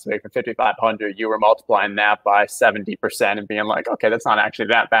ticket last week for $5,500, you were multiplying that by 70% and being like, okay, that's not actually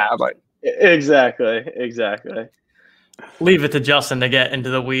that bad. Like, exactly. Leave it to Justin to get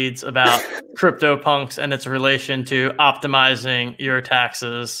into the weeds about CryptoPunks and its relation to optimizing your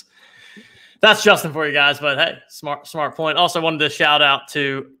taxes. That's Justin for you guys, but hey, smart point. Also wanted to shout out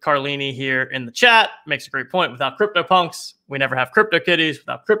to Carlini here in the chat. Makes a great point. Without CryptoPunks, we never have CryptoKitties.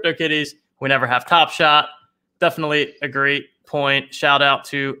 Without CryptoKitties, we never have Top Shot. Definitely a great point. Shout out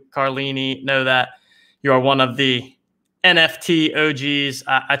to Carlini. Know that you are one of the NFT OGs.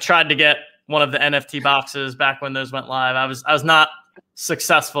 I tried to get one of the NFT boxes back when those went live. I was not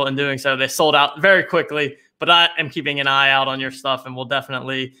successful in doing so. They sold out very quickly, but I am keeping an eye out on your stuff and will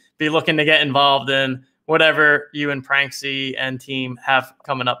definitely be looking to get involved in whatever you and Pranksy and team have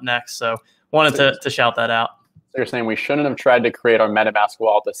coming up next. So wanted to shout that out. So you're saying we shouldn't have tried to create our MetaMask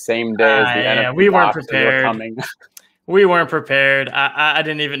wallet the same day as the NFT we weren't boxes prepared. were coming. We weren't prepared. I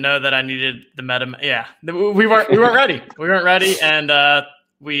didn't even know that I needed the meta. Yeah, we weren't ready. We weren't ready, and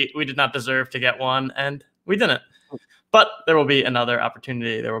we did not deserve to get one, and we didn't. But there will be another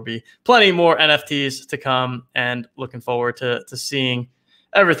opportunity. There will be plenty more NFTs to come, and looking forward to seeing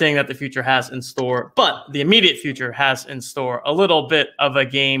everything that the future has in store. But the immediate future has in store a little bit of a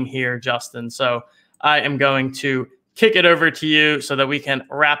game here, Justin. So I am going to kick it over to you so that we can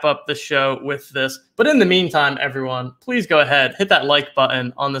wrap up the show with this. But in the meantime, everyone, please go ahead, hit that like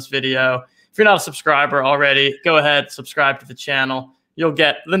button on this video. If you're not a subscriber already, go ahead, subscribe to the channel. You'll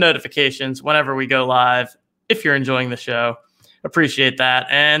get the notifications whenever we go live. If you're enjoying the show, appreciate that.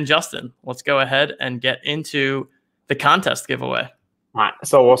 And Justin, let's go ahead and get into the contest giveaway. All right,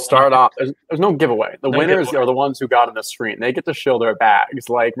 so we'll start off. There's no giveaway. The winners are the ones who got on the screen. They get to show their bags.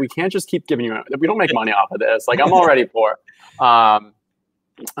 Like, we can't just keep giving you. We don't make money off of this. Like, I'm already poor. All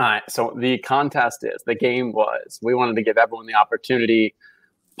right, so the contest the game was, we wanted to give everyone the opportunity.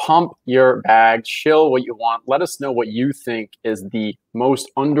 Pump your bag, chill what you want. Let us know what you think is the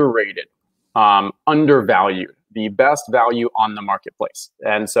most underrated, undervalued, the best value on the marketplace.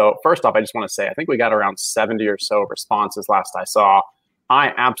 And so first off, I just want to say, I think we got around 70 or so responses last I saw.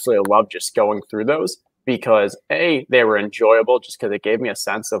 I absolutely love just going through those because A, they were enjoyable just because it gave me a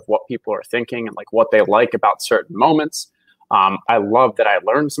sense of what people are thinking and like what they like about certain moments. I love that I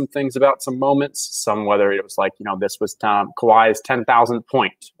learned some things about some moments, whether it was like, this was Kawhi's 10,000th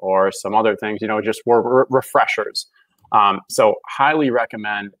point or some other things, just were refreshers. So highly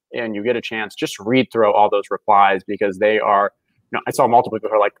recommend, and you get a chance, just read through all those replies because they are, I saw multiple people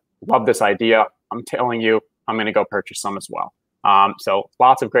who are like, love this idea. I'm telling you, I'm going to go purchase some as well. So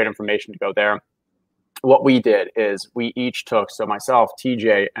lots of great information to go there. What we did is we each took, so myself,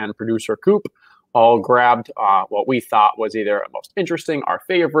 TJ, and producer Coop all grabbed what we thought was either most interesting, our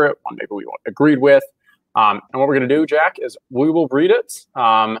favorite, one maybe we agreed with. And what we're going to do, Jack, is we will read it.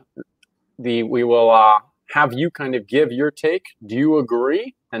 We will have you kind of give your take. Do you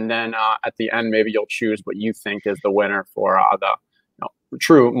agree? And then at the end, maybe you'll choose what you think is the winner for the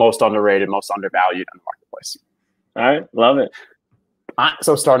true most underrated, most undervalued in the marketplace. All right, love it.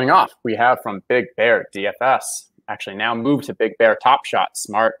 So starting off, we have from Big Bear DFS. Actually, now moved to Big Bear Top Shot.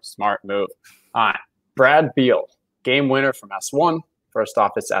 Smart move. Brad Beal, game winner from S1. First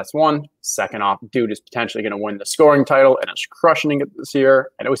off, it's S1. Second off, dude is potentially going to win the scoring title and is crushing it this year.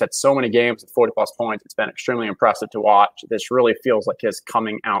 I know he's had so many games with 40-plus points. It's been extremely impressive to watch. This really feels like his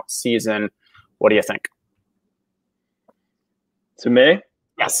coming out season. What do you think? To me?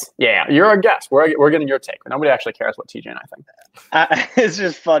 Yes. Yeah, you're our guest. We're getting your take. Nobody actually cares what TJ and I think. It's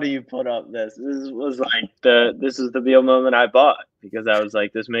just funny you put up this. This was like this is the Beal moment I bought because I was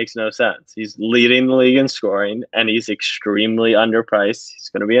like, this makes no sense. He's leading the league in scoring, and he's extremely underpriced. He's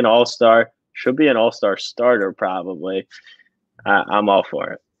going to be an all-star. Should be an all-star starter probably. I'm all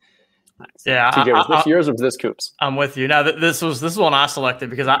for it. Nice. Yeah, TJ, was this yours or was this Coop's? I'm with you. Now this was one I selected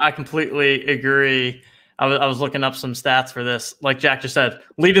because I completely agree. I was looking up some stats for this. Like Jack just said,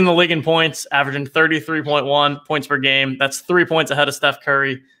 leading the league in points, averaging 33.1 points per game. That's 3 points ahead of Steph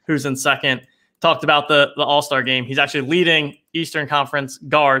Curry, who's in second. Talked about the All-Star game. He's actually leading Eastern Conference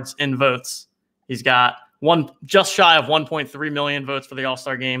guards in votes. He's got just shy of 1.3 million votes for the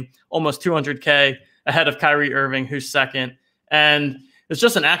All-Star game, almost 200K ahead of Kyrie Irving, who's second. And it's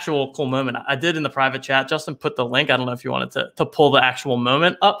just an actual cool moment. I did in the private chat. Justin put the link. I don't know if you wanted to pull the actual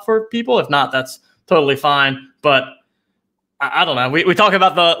moment up for people. If not, that's totally fine. But I don't know. We talk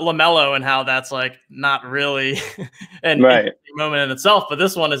about the LaMelo and how that's like not really an interesting moment in itself, but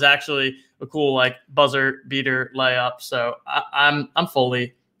this one is actually a cool like buzzer beater layup. So I'm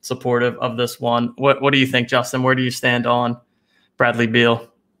fully supportive of this one. What do you think, Justin? Where do you stand on Bradley Beal?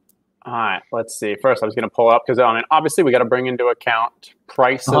 All right, let's see. First, I was going to pull up because I mean, obviously, we got to bring into account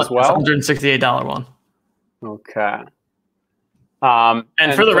price as well. $168 one. Okay.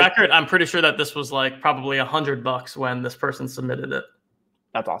 And for the record, I'm pretty sure that this was like probably $100 when this person submitted it.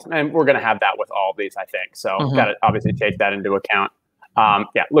 That's awesome. And we're going to have that with all of these, I think. So got to obviously take that into account.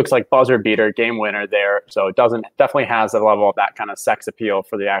 Yeah, looks like buzzer beater, game winner there. So it definitely has a level of that kind of sex appeal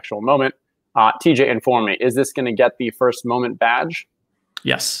for the actual moment. TJ, inform me, is this going to get the first moment badge?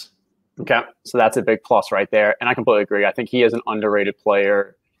 Yes. Okay. So that's a big plus right there. And I completely agree. I think he is an underrated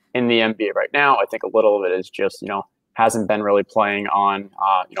player in the NBA right now. I think a little of it is just, hasn't been really playing on,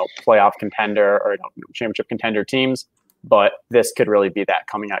 playoff contender or championship contender teams, but this could really be that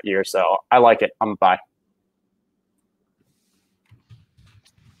coming out year. So I like it. I'm a buy.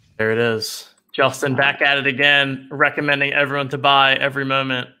 There it is. Justin back at it again, recommending everyone to buy every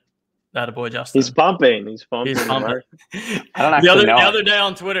moment. That a boy, Justin. He's pumping. He's pumping. I don't actually know. The other day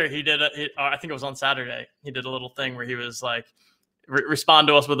on Twitter, he did. I think it was on Saturday. He did a little thing where he was like, respond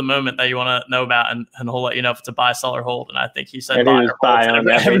to us with a moment that you want to know about, and he'll let you know if it's a buy, sell, or hold. And I think he said buy on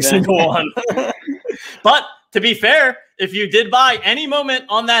every single one. But to be fair, if you did buy any moment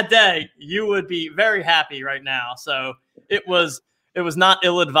on that day, you would be very happy right now. So it was not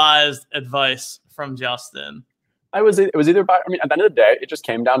ill-advised advice from Justin. It was either buy. I mean, at the end of the day, it just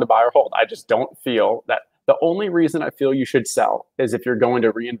came down to buy or hold. I just don't feel that the only reason I feel you should sell is if you're going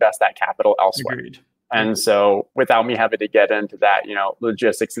to reinvest that capital elsewhere. Agreed. And so without me having to get into that,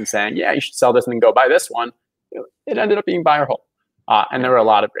 logistics and saying, yeah, you should sell this and then go buy this one, it ended up being buy or hold. And there were a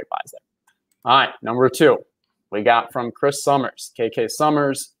lot of great buys there. All right, number 2, we got from Chris Summers, KK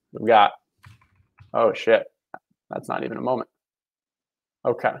Summers. We got, oh shit, that's not even a moment.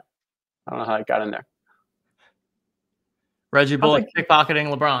 Okay, I don't know how it got in there. Reggie Bullock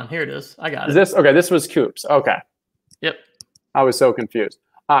pickpocketing LeBron. Here it is. I got it. This was Coops. Okay. Yep. I was so confused.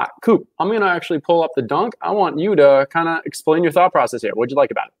 Coop, I'm going to actually pull up the dunk. I want you to kind of explain your thought process here. What'd you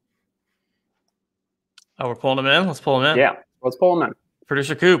like about it? Oh, we're pulling him in? Let's pull him in. Yeah, let's pull him in.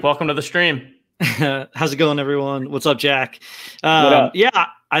 Producer Coop, welcome to the stream. How's it going, everyone? What's up, Jack? Yeah,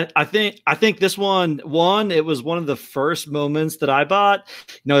 I think this one, it was one of the first moments that I bought.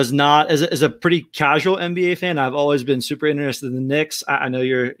 As a pretty casual NBA fan, I've always been super interested in the Knicks. I know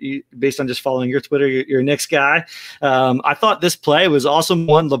you're based on just following your Twitter, you're a Knicks guy. I thought this play was awesome.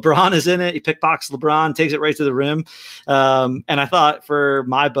 One, LeBron is in it. He pickpockets LeBron, takes it right to the rim. And I thought for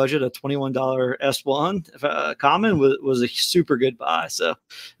my budget, a $21 S1 common was a super good buy. So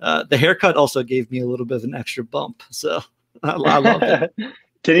the haircut also gave me a little bit of an extra bump. So I love it.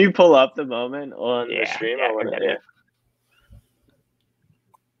 Can you pull up the moment on the stream?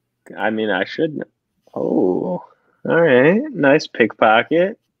 I mean, I should. Oh, all right. Nice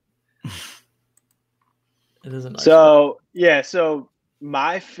pickpocket. It is a nice one. So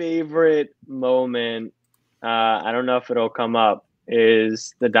my favorite moment, I don't know if it'll come up,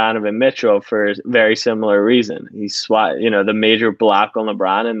 is the Donovan Mitchell for a very similar reason. He the major block on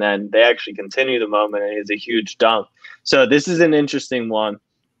LeBron, and then they actually continue the moment, and he has a huge dunk. So this is an interesting one.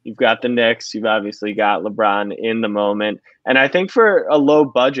 You've got the Knicks. You've obviously got LeBron in the moment. And I think for a low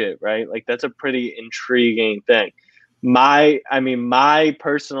budget, right, like that's a pretty intriguing thing. My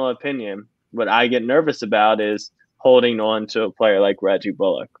personal opinion, what I get nervous about is holding on to a player like Reggie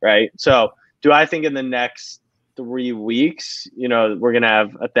Bullock, right? So do I think in the next 3 weeks, we're going to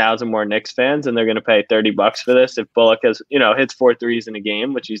have 1,000 more Knicks fans and they're going to pay $30 for this if Bullock has, hits 4 threes in a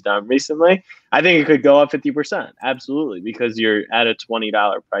game, which he's done recently? I think it could go up 50%. Absolutely. Because you're at a $20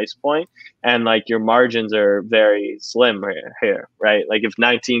 price point and like your margins are very slim here, right? Like if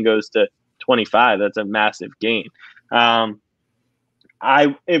 19 goes to 25, that's a massive gain.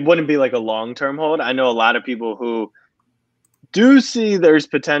 It wouldn't be like a long-term hold. I know a lot of people who do see there's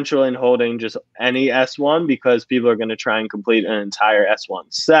potential in holding just any S1 because people are going to try and complete an entire S1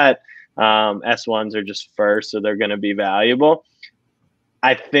 set. S1s are just first, so they're going to be valuable.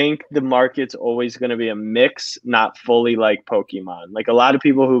 I think the market's always going to be a mix, not fully like Pokemon. Like a lot of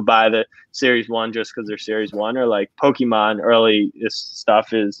people who buy the Series 1 just because they're Series 1 are like Pokemon early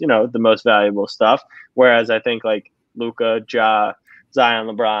stuff is, the most valuable stuff. Whereas I think like Luka, Ja, Zion,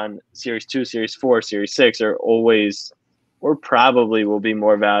 LeBron, Series 2, Series 4, Series 6 are always or probably will be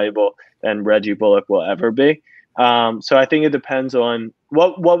more valuable than Reggie Bullock will ever be. So I think it depends on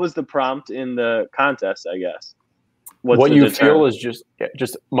what was the prompt in the contest, I guess. What you feel is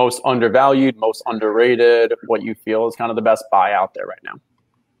just most undervalued, most underrated, what you feel is kind of the best buy out there right now.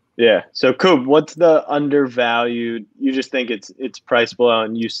 Yeah. So Coop, what's the undervalued? You just think it's priced below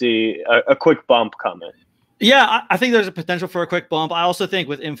and you see a quick bump coming. Yeah, I think there's a potential for a quick bump. I also think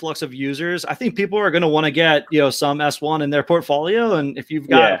with influx of users, I think people are going to want to get, some S1 in their portfolio. And if you've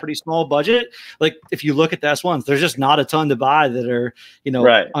got a pretty small budget, like if you look at the S1s, there's just not a ton to buy that are,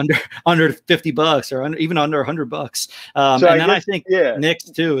 under $50 or even under $100. I think Knicks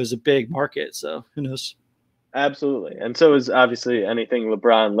too is a big market. So who knows? Absolutely. And so is obviously anything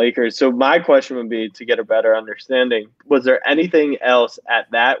LeBron, Lakers. So my question would be, to get a better understanding, was there anything else at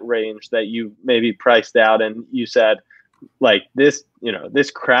that range that you maybe priced out and you said, like, this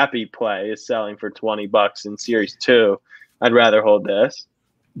crappy play is selling for $20 in series 2. I'd rather hold this?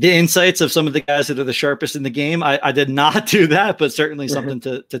 The insights of some of the guys that are the sharpest in the game, I did not do that, but certainly something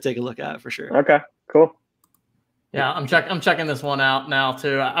to take a look at for sure. Okay, cool. Yeah, I'm checking this one out now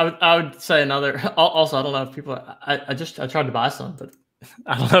too. I would say another. Also, I don't know if people. I tried to buy some, but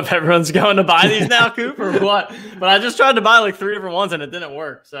I don't know if everyone's going to buy these now, Coop, or what. But I just tried to buy like 3 different ones and it didn't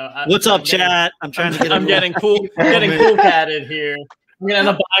work. So what's up, chat? I'm getting cool catted here. I'm gonna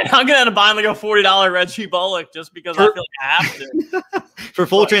end up buying like a $40 Reggie Bullock just because I feel like I have to. For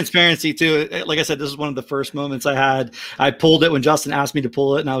full transparency too, like I said, this is one of the first moments I had. I pulled it when Justin asked me to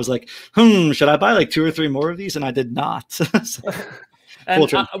pull it, and I was like, should I buy like 2 or 3 more of these? And I did not. And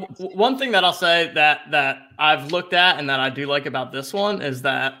one thing that I'll say that I've looked at and that I do like about this one is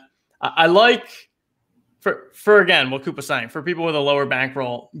that I like, for again, what Coop was saying, for people with a lower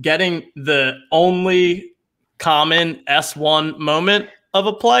bankroll, getting the only common S1 moment of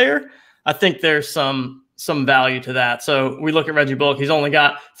a player. I think there's some value to that. So we look at Reggie Bullock. He's only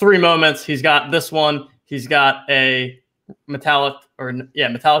got 3 moments. He's got this one. He's got a metallic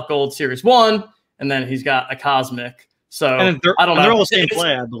gold series 1, and then he's got a cosmic. So I don't know. They're all the same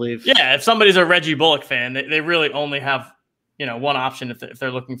play, I believe. Yeah, if somebody's a Reggie Bullock fan, they really only have one option if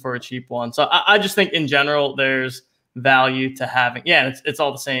they're looking for a cheap one. So I just think in general there's value to having. Yeah, it's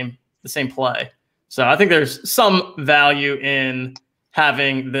all the same play. So I think there's some value in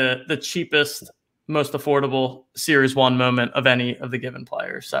having the cheapest, most affordable Series 1 moment of any of the given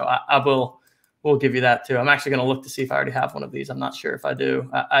players. So I will give you that too. I'm actually going to look to see if I already have one of these. I'm not sure if I do.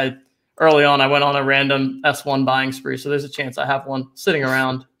 I early on, I went on a random S1 buying spree, so there's a chance I have one sitting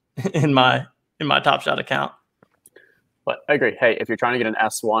around in my Top Shot account. But I agree. Hey, if you're trying to get an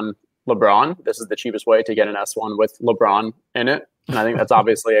S1 LeBron, this is the cheapest way to get an S1 with LeBron in it. And I think that's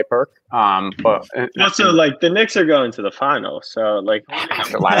obviously a perk. But also, like, the Knicks are going to the finals, so like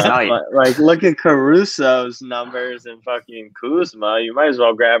after last night, like look at Caruso's numbers and fucking Kuzma. You might as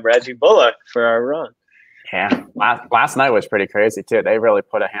well grab Reggie Bullock for our run. Yeah, last night was pretty crazy too. They really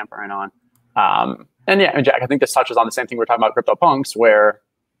put a hampering on. And Jack, I think this touches on the same thing we're talking about CryptoPunks, where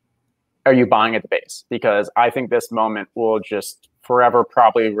are you buying at the base? Because I think this moment will just forever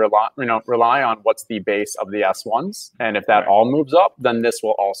probably rely on what's the base of the S1s. And if that all moves up, then this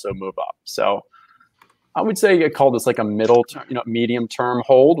will also move up. So I would say you call this like a medium term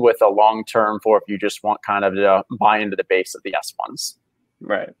hold with a long term for if you just want kind of to buy into the base of the S1s.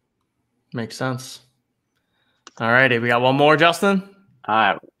 Right. Makes sense. All righty. We got one more, Justin. All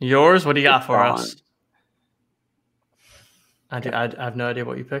right. Yours? What do you got for us? I have no idea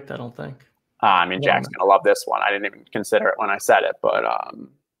what you picked, I don't think. I mean, Jack's going to love this one. I didn't even consider it when I said it, but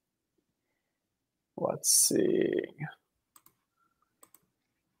let's see.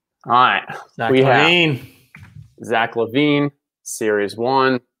 All right. Have Zach LaVine, Series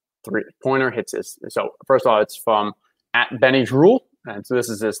 1, 3-pointer hits his. So, first of all, it's from @BennyDrool. And so this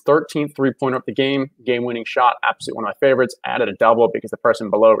is his 13th 3-pointer of the game-winning shot. Absolutely one of my favorites. Added a double because the person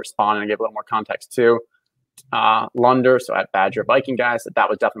below responded and gave a little more context too. Lunder, so at Badger Viking guys, that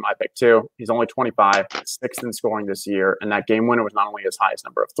was definitely my pick too. He's only 25, 6th in scoring this year, and that game winner was not only his highest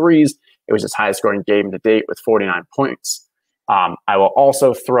number of threes, it was his highest scoring game to date with 49 points. I will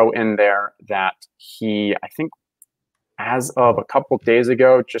also throw in there that he, I think, as of a couple days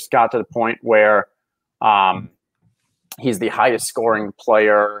ago, just got to the point where he's the highest scoring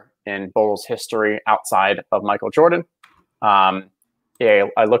player in Bulls history outside of Michael Jordan.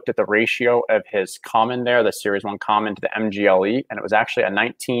 I looked at the ratio of his common there, the Series 1 common to the MGLE, and it was actually a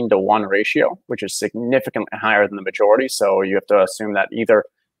 19-to-1 ratio, which is significantly higher than the majority. So you have to assume that either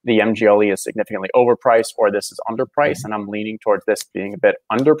the MGLE is significantly overpriced or this is underpriced, and I'm leaning towards this being a bit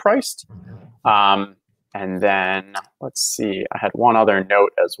underpriced. And then, let's see, I had one other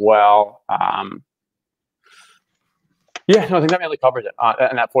note as well. Yeah, no, I think that mainly covers it.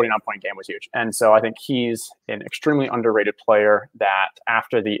 And that 49-point game was huge. And so I think he's an extremely underrated player that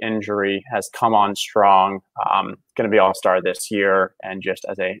after the injury has come on strong, going to be all-star this year and just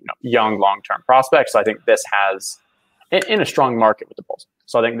as a young long-term prospect. So I think this has, in a strong market with the Bulls.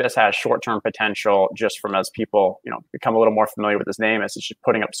 So I think this has short-term potential just from as people, become a little more familiar with his name as he's just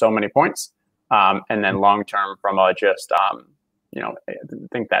putting up so many points. And then long-term from I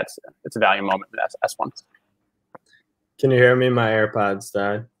think it's a value moment with S1. Can you hear me? My AirPods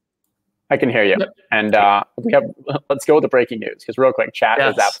died. I can hear you. Yep. And let's go with the breaking news because real quick, chat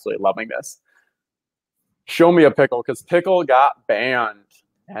is absolutely loving this. Show me a pickle because Pickle got banned.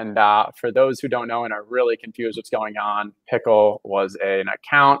 And for those who don't know and are really confused what's going on, Pickle was an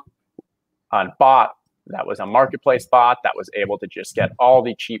account, a bot that was a marketplace bot that was able to just get all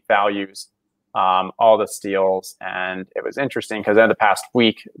the cheap values, all the steals. And it was interesting because in the past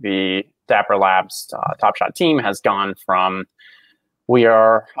week, the Dapper Labs Top Shot team has gone from we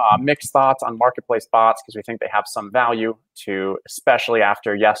are mixed thoughts on marketplace bots because we think they have some value to, especially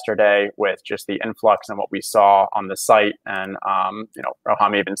after yesterday with just the influx and what we saw on the site. And,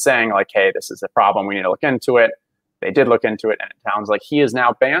 Roham even saying like, hey, this is a problem. We need to look into it. They did look into it and it sounds like he is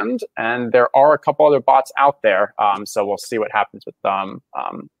now banned. And there are a couple other bots out there. So we'll see what happens with them.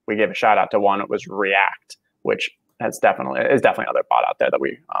 We gave a shout out to one. It was React, which is definitely another bot out there that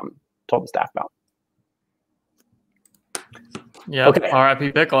we told the staff about. Yeah, okay.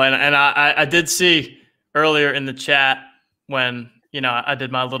 RIP Pickle. And I did see earlier in the chat when, I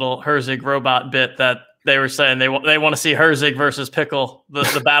did my little Herzig robot bit that they were saying they want to see Herzig versus Pickle,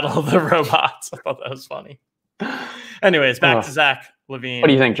 the battle of the robots. I thought that was funny. Anyways, back to Zach LaVine. What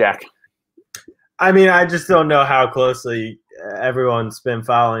do you think, Jack? I mean, I just don't know how closely everyone's been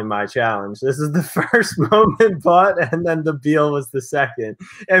following my challenge. This is the first moment, and then the Beal was the second.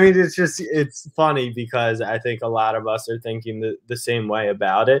 I mean, it's funny because I think a lot of us are thinking the same way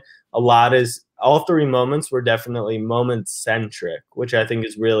about it. All three moments were definitely moment-centric, which I think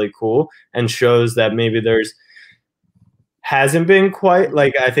is really cool and shows that maybe hasn't been quite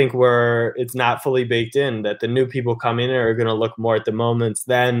like I think it's not fully baked in that the new people coming in are going to look more at the moments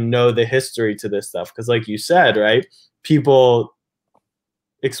than know the history to this stuff. Because like you said, right, people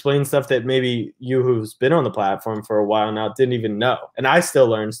explain stuff that maybe you who's been on the platform for a while now didn't even know. And I still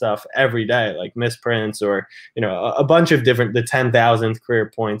learn stuff every day, like misprints or, a bunch of different, the 10,000th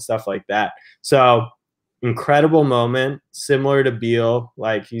career point, stuff like that. So incredible moment, similar to Beal.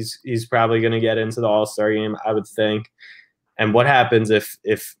 Like he's probably going to get into the All-Star game, I would think. And what happens if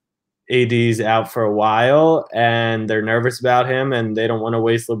AD's out for a while and they're nervous about him and they don't want to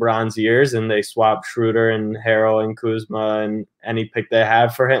waste LeBron's years and they swap Schroeder and Harrell and Kuzma and any pick they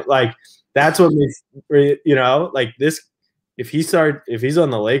have for him? Like that's what makes like this. If he's on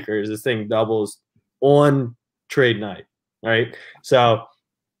the Lakers, this thing doubles on trade night, right? So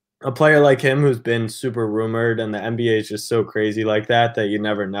a player like him who's been super rumored and the NBA is just so crazy like that you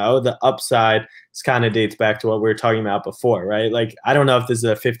never know. The upside kind of dates back to what we were talking about before, right? Like I don't know if this is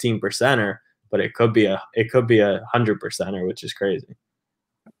a 15%er, but it could be a 100%er, which is crazy.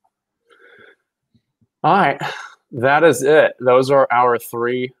 All right. That is it. Those are our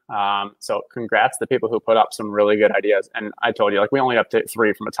three. So congrats to the people who put up some really good ideas. And I told you, like we only up to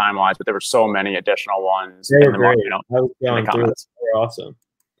 3 from a time-wise, but there were so many additional ones in the comments. They're awesome.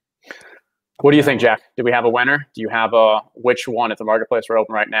 What do you think, Jack? Do we have a winner? Do you have which one, if the marketplace were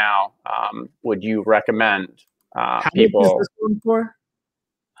open right now, would you recommend people? How much is this one for?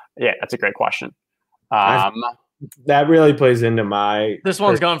 Yeah, that's a great question. That really plays into my. This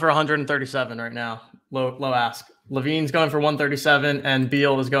one's going for 137 right now. Low ask. Levine's going for 137, and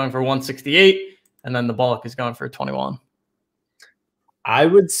Beal is going for 168, and then the bulk is going for 21. I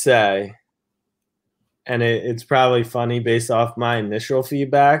would say, and it's probably funny based off my initial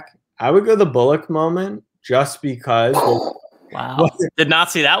feedback, I would go the Bullock moment just because. Wow. Did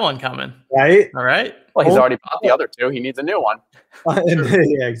not see that one coming. Right? All right. Well, he's already bought the other two. He needs a new one.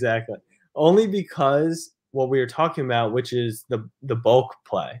 Yeah, exactly. Only because what we were talking about, which is the bulk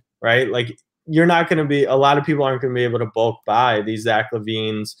play, right? Like you're not going to be, a lot of people aren't going to be able to bulk buy these Zach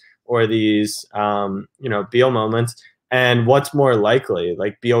LaVines or these, Beal moments. And what's more likely,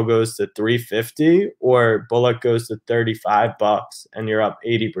 like Beal goes to 350 or Bullock goes to $35 and you're up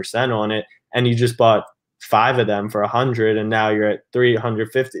 80% on it. And you just bought 5 of them for 100 and now you're at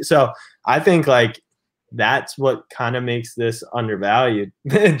 350. So I think like that's what kind of makes this undervalued.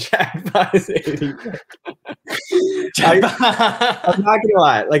 Jack buys 80. I'm not gonna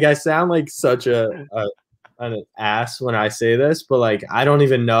lie. Like I sound like such an ass when I say this, but like I don't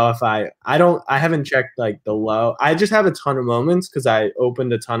even know if I haven't checked like the low. I just have a ton of moments because I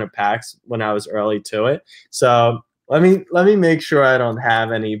opened a ton of packs when I was early to it. So Let me make sure I don't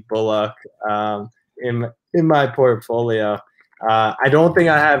have any Bullock in my portfolio. I don't think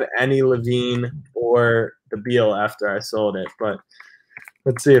I have any Levine or the Beal after I sold it, but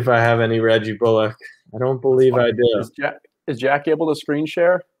let's see if I have any Reggie Bullock. I don't believe I do. Is Jack able to screen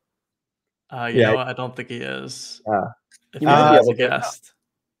share? You know what? I don't think he is. If he might be able to guest.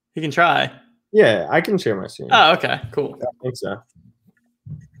 He can try. Yeah, I can share my screen. Oh, okay, cool. I think so.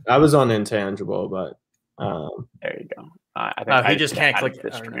 I was on Intangible, but there you go. I think he just can't click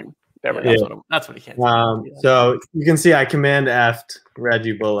the screen. There we go. That's what he can't do. So you can see I Command F'd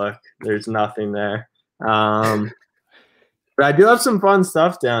Reggie Bullock. There's nothing there. But I do have some fun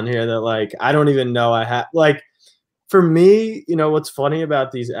stuff down here that like I don't even know I have. Like for me, you know what's funny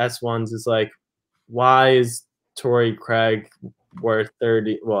about these S1s is like, why is Torrey Craig worth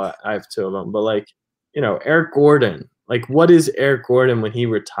 30? Well, I have two of them, but like, you know, Eric Gordon. Like, what is Eric Gordon when he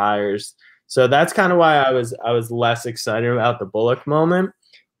retires? So that's kind of why I was less excited about the Bullock moment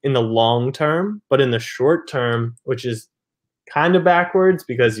in the long term, but in the short term, which is kind of backwards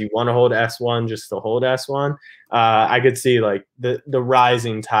because you want to hold S1 just to hold S1. I could see like the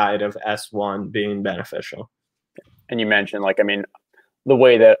rising tide of S1 being beneficial. And you mentioned like, I mean, the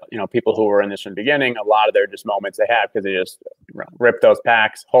way that, you know, people who were in this from the beginning, a lot of their just moments they have because they just rip those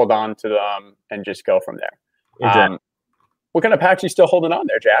packs, hold on to them, and just go from there. Exactly. What kind of packs are you still holding on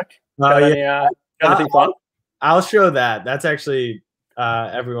there, Jack? Got anything fun? I'll show that. That's actually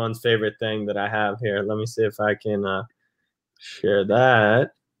everyone's favorite thing that I have here. Let me see if I can share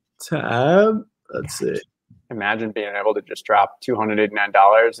that tab. Let's see. Imagine being able to just drop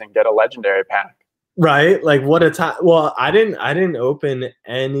 $289 and get a legendary pack. Right? Like what a time. Well, I didn't open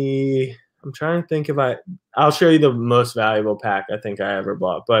any. I'm trying to think if I'll show you the most valuable pack I think I ever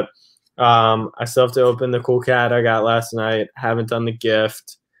bought. But I still have to open the cool cat I got last night. Haven't done the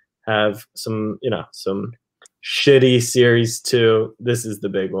gift. Have some, you know, some shitty series 2. This is the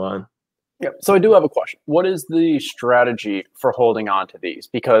big one. Yep. So I do have a question. What is the strategy for holding on to these?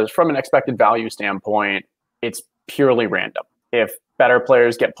 Because from an expected value standpoint, it's purely random. If better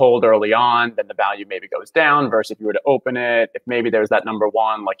players get pulled early on, then the value maybe goes down versus if you were to open it, if maybe there's that number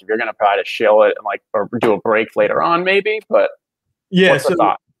one, like if you're going to try to shill it and like, or do a break later on maybe, but yeah. What's the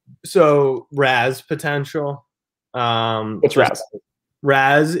thought? So Raz potential. What's Raz?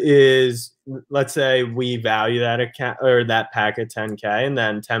 Raz is, let's say we value that account or that pack at 10K, and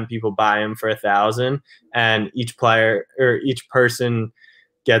then 10 people buy him for 1,000, and each player or each person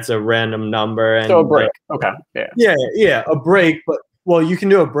gets a random number. And so a break. Okay. Yeah, a break. But well, you can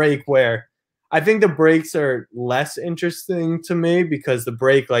do a break where I think the breaks are less interesting to me because the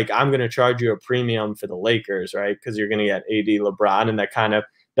break, like I'm going to charge you a premium for the Lakers, right? Because you're going to get AD, LeBron, and that kind of.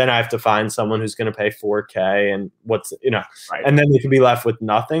 Then I have to find someone who's going to pay 4K and what's, you know, right. And then they can be left with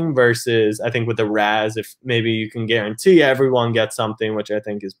nothing versus I think with the Raz, if maybe you can guarantee everyone gets something, which I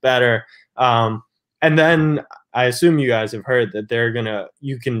think is better. And then I assume you guys have heard that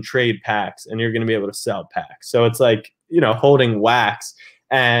you can trade packs and you're going to be able to sell packs. So it's like, you know, holding wax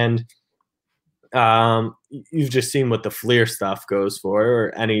and you've just seen what the Fleer stuff goes for,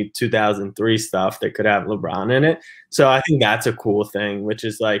 or any 2003 stuff that could have LeBron in it. So I think that's a cool thing, which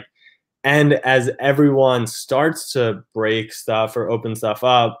is like, and as everyone starts to break stuff or open stuff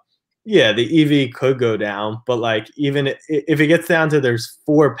up, yeah, the EV could go down, but like even if it gets down to there's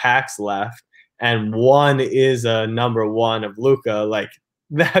 4 packs left and one is a number 1 of Luka, like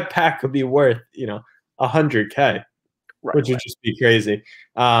that pack could be worth, you know, 100K. Right, which would just be crazy.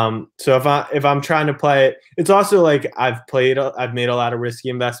 So if I'm trying to play it, it's also like I've made a lot of risky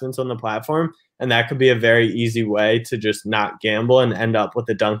investments on the platform, and that could be a very easy way to just not gamble and end up with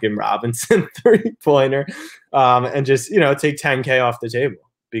a Duncan Robinson 3-pointer, and just, you know, take 10K off the table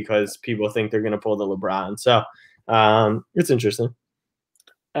because people think they're going to pull the LeBron. So it's interesting.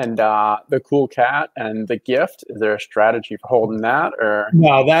 And the cool cat and the gift, is there a strategy for holding that, or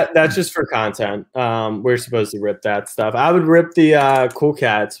no? That's just for content. We're supposed to rip that stuff. I would rip the cool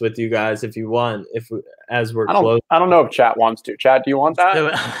cats with you guys if you want. As we're close. I don't know if chat wants to. Chat, do you want that?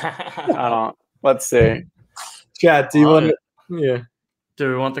 I don't. Let's see. Chat, do you want? Yeah. Do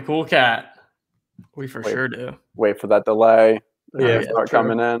we want the cool cat? We sure do. Wait for that delay. Yeah, start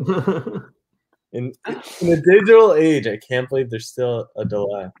coming in. In a digital age, I can't believe there's still a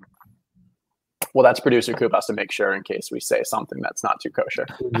delay. Well, that's producer Coop has to make sure in case we say something that's not too kosher.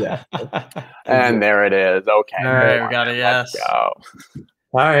 Yeah. And there it is. Okay. All right, we got it. Yes. Let's go.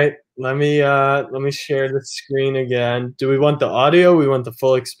 All right. Let me share the screen again. Do we want the audio? We want the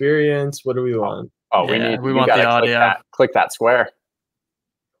full experience. What do we want? Oh, we want the audio. Click that square.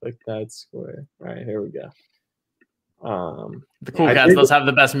 Click that square. All right, here we go. The cool cats does have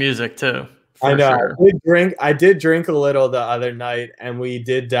the best music too. I know. Sure. I did drink a little the other night, and we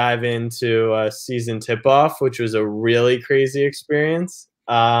did dive into a season tip-off, which was a really crazy experience.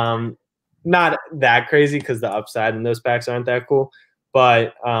 Not that crazy because the upside in those packs aren't that cool,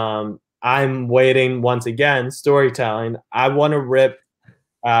 but I'm waiting once again. Storytelling. I want to rip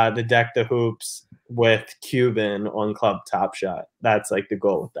the Deck the Hoops with Cuban on Club Top Shot. That's like the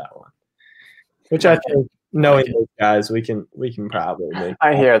goal with that one. Which I think, knowing those guys, we can probably make.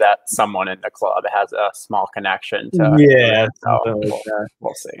 I hear that someone in the club has a small connection to. Yeah, so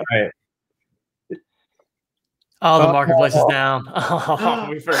we'll see. All right. Oh, the marketplace is down. Oh,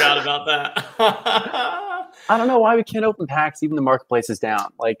 we forgot about that. I don't know why we can't open packs. Even the marketplace is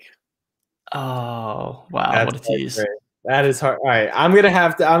down. Like, oh wow, what a tease! Great. That is hard. All right, I'm gonna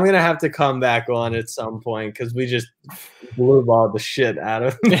have to come back on at some point because we just blew all the shit out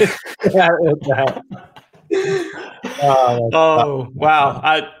of that. Oh wow!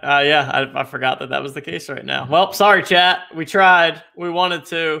 I forgot that was the case right now. Well, sorry, chat. We tried. We wanted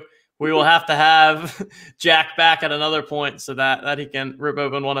to. We will have to have Jack back at another point so that he can rip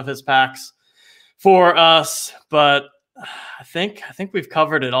open one of his packs for us. But I think we've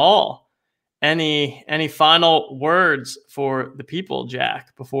covered it all. Any final words for the people,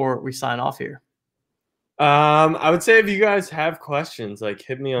 Jack, before we sign off here? I would say if you guys have questions, like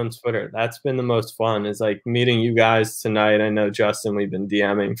hit me on Twitter. That's been the most fun, is like meeting you guys tonight. I know Justin, we've been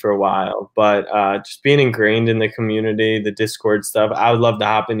DMing for a while, but just being ingrained in the community, the Discord stuff. I would love to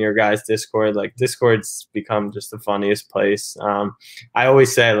hop in your guys' Discord. Like Discord's become just the funniest place. I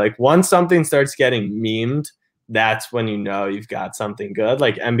always say, like, once something starts getting memed, that's when you know you've got something good.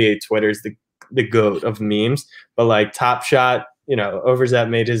 Like NBA Twitter's the goat of memes, but like Top Shot, you know, Overzet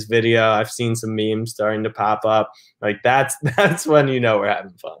made his video. I've seen some memes starting to pop up. Like that's when you know we're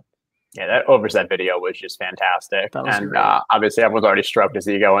having fun. Yeah, that Overzet video was just fantastic, and obviously everyone's already stroked his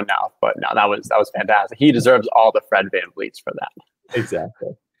ego enough. But no, that was fantastic. He deserves all the Fred VanVleets for that.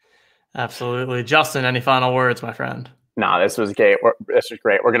 Exactly. Absolutely, Justin. Any final words, my friend? No, this was great. This was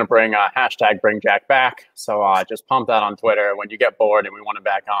great. We're gonna bring hashtag Bring Jack back. So just pump that on Twitter. When you get bored and we want him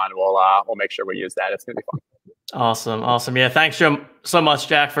back on, we'll make sure we use that. It's gonna be fun. Awesome. Yeah, thanks so much,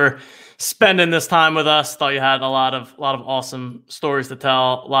 Jack, for spending this time with us. Thought you had a lot of awesome stories to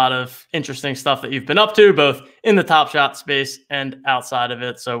tell, a lot of interesting stuff that you've been up to, both in the Top Shot space and outside of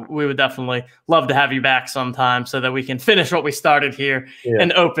it. So we would definitely love to have you back sometime so that we can finish what we started here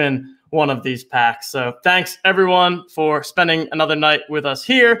and open one of these packs. So thanks everyone for spending another night with us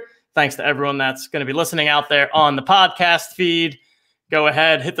here. Thanks to everyone that's going to be listening out there on the podcast feed. Go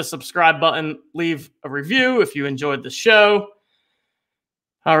ahead, hit the subscribe button, leave a review if you enjoyed the show.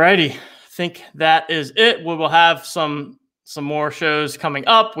 All righty. I think that is it. We will have some more shows coming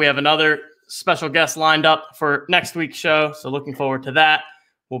up. We have another special guest lined up for next week's show, so looking forward to that.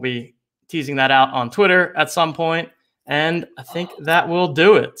 We'll be teasing that out on Twitter at some point, and I think that will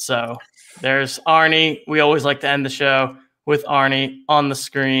do it. So there's Arnie. We always like to end the show with Arnie on the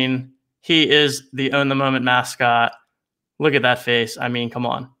screen. He is the Own the Moment mascot. Look at that face. I mean, come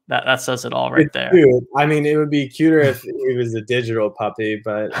on. That says it all right there. Cute. I mean, it would be cuter if it was a digital puppy,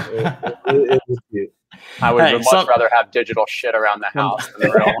 but it was cute. I would much rather have digital shit around the house than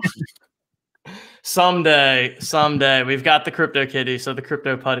the real one. Someday. We've got the crypto kitty, so the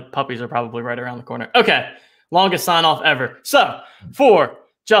crypto puppies are probably right around the corner. Okay. Longest sign off ever. So for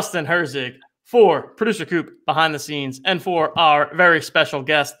Justin Herzig, for Producer Coop behind the scenes, and for our very special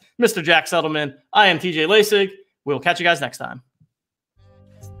guest, Mr. Jack Settleman, I am TJ Lasig. We'll catch you guys next time.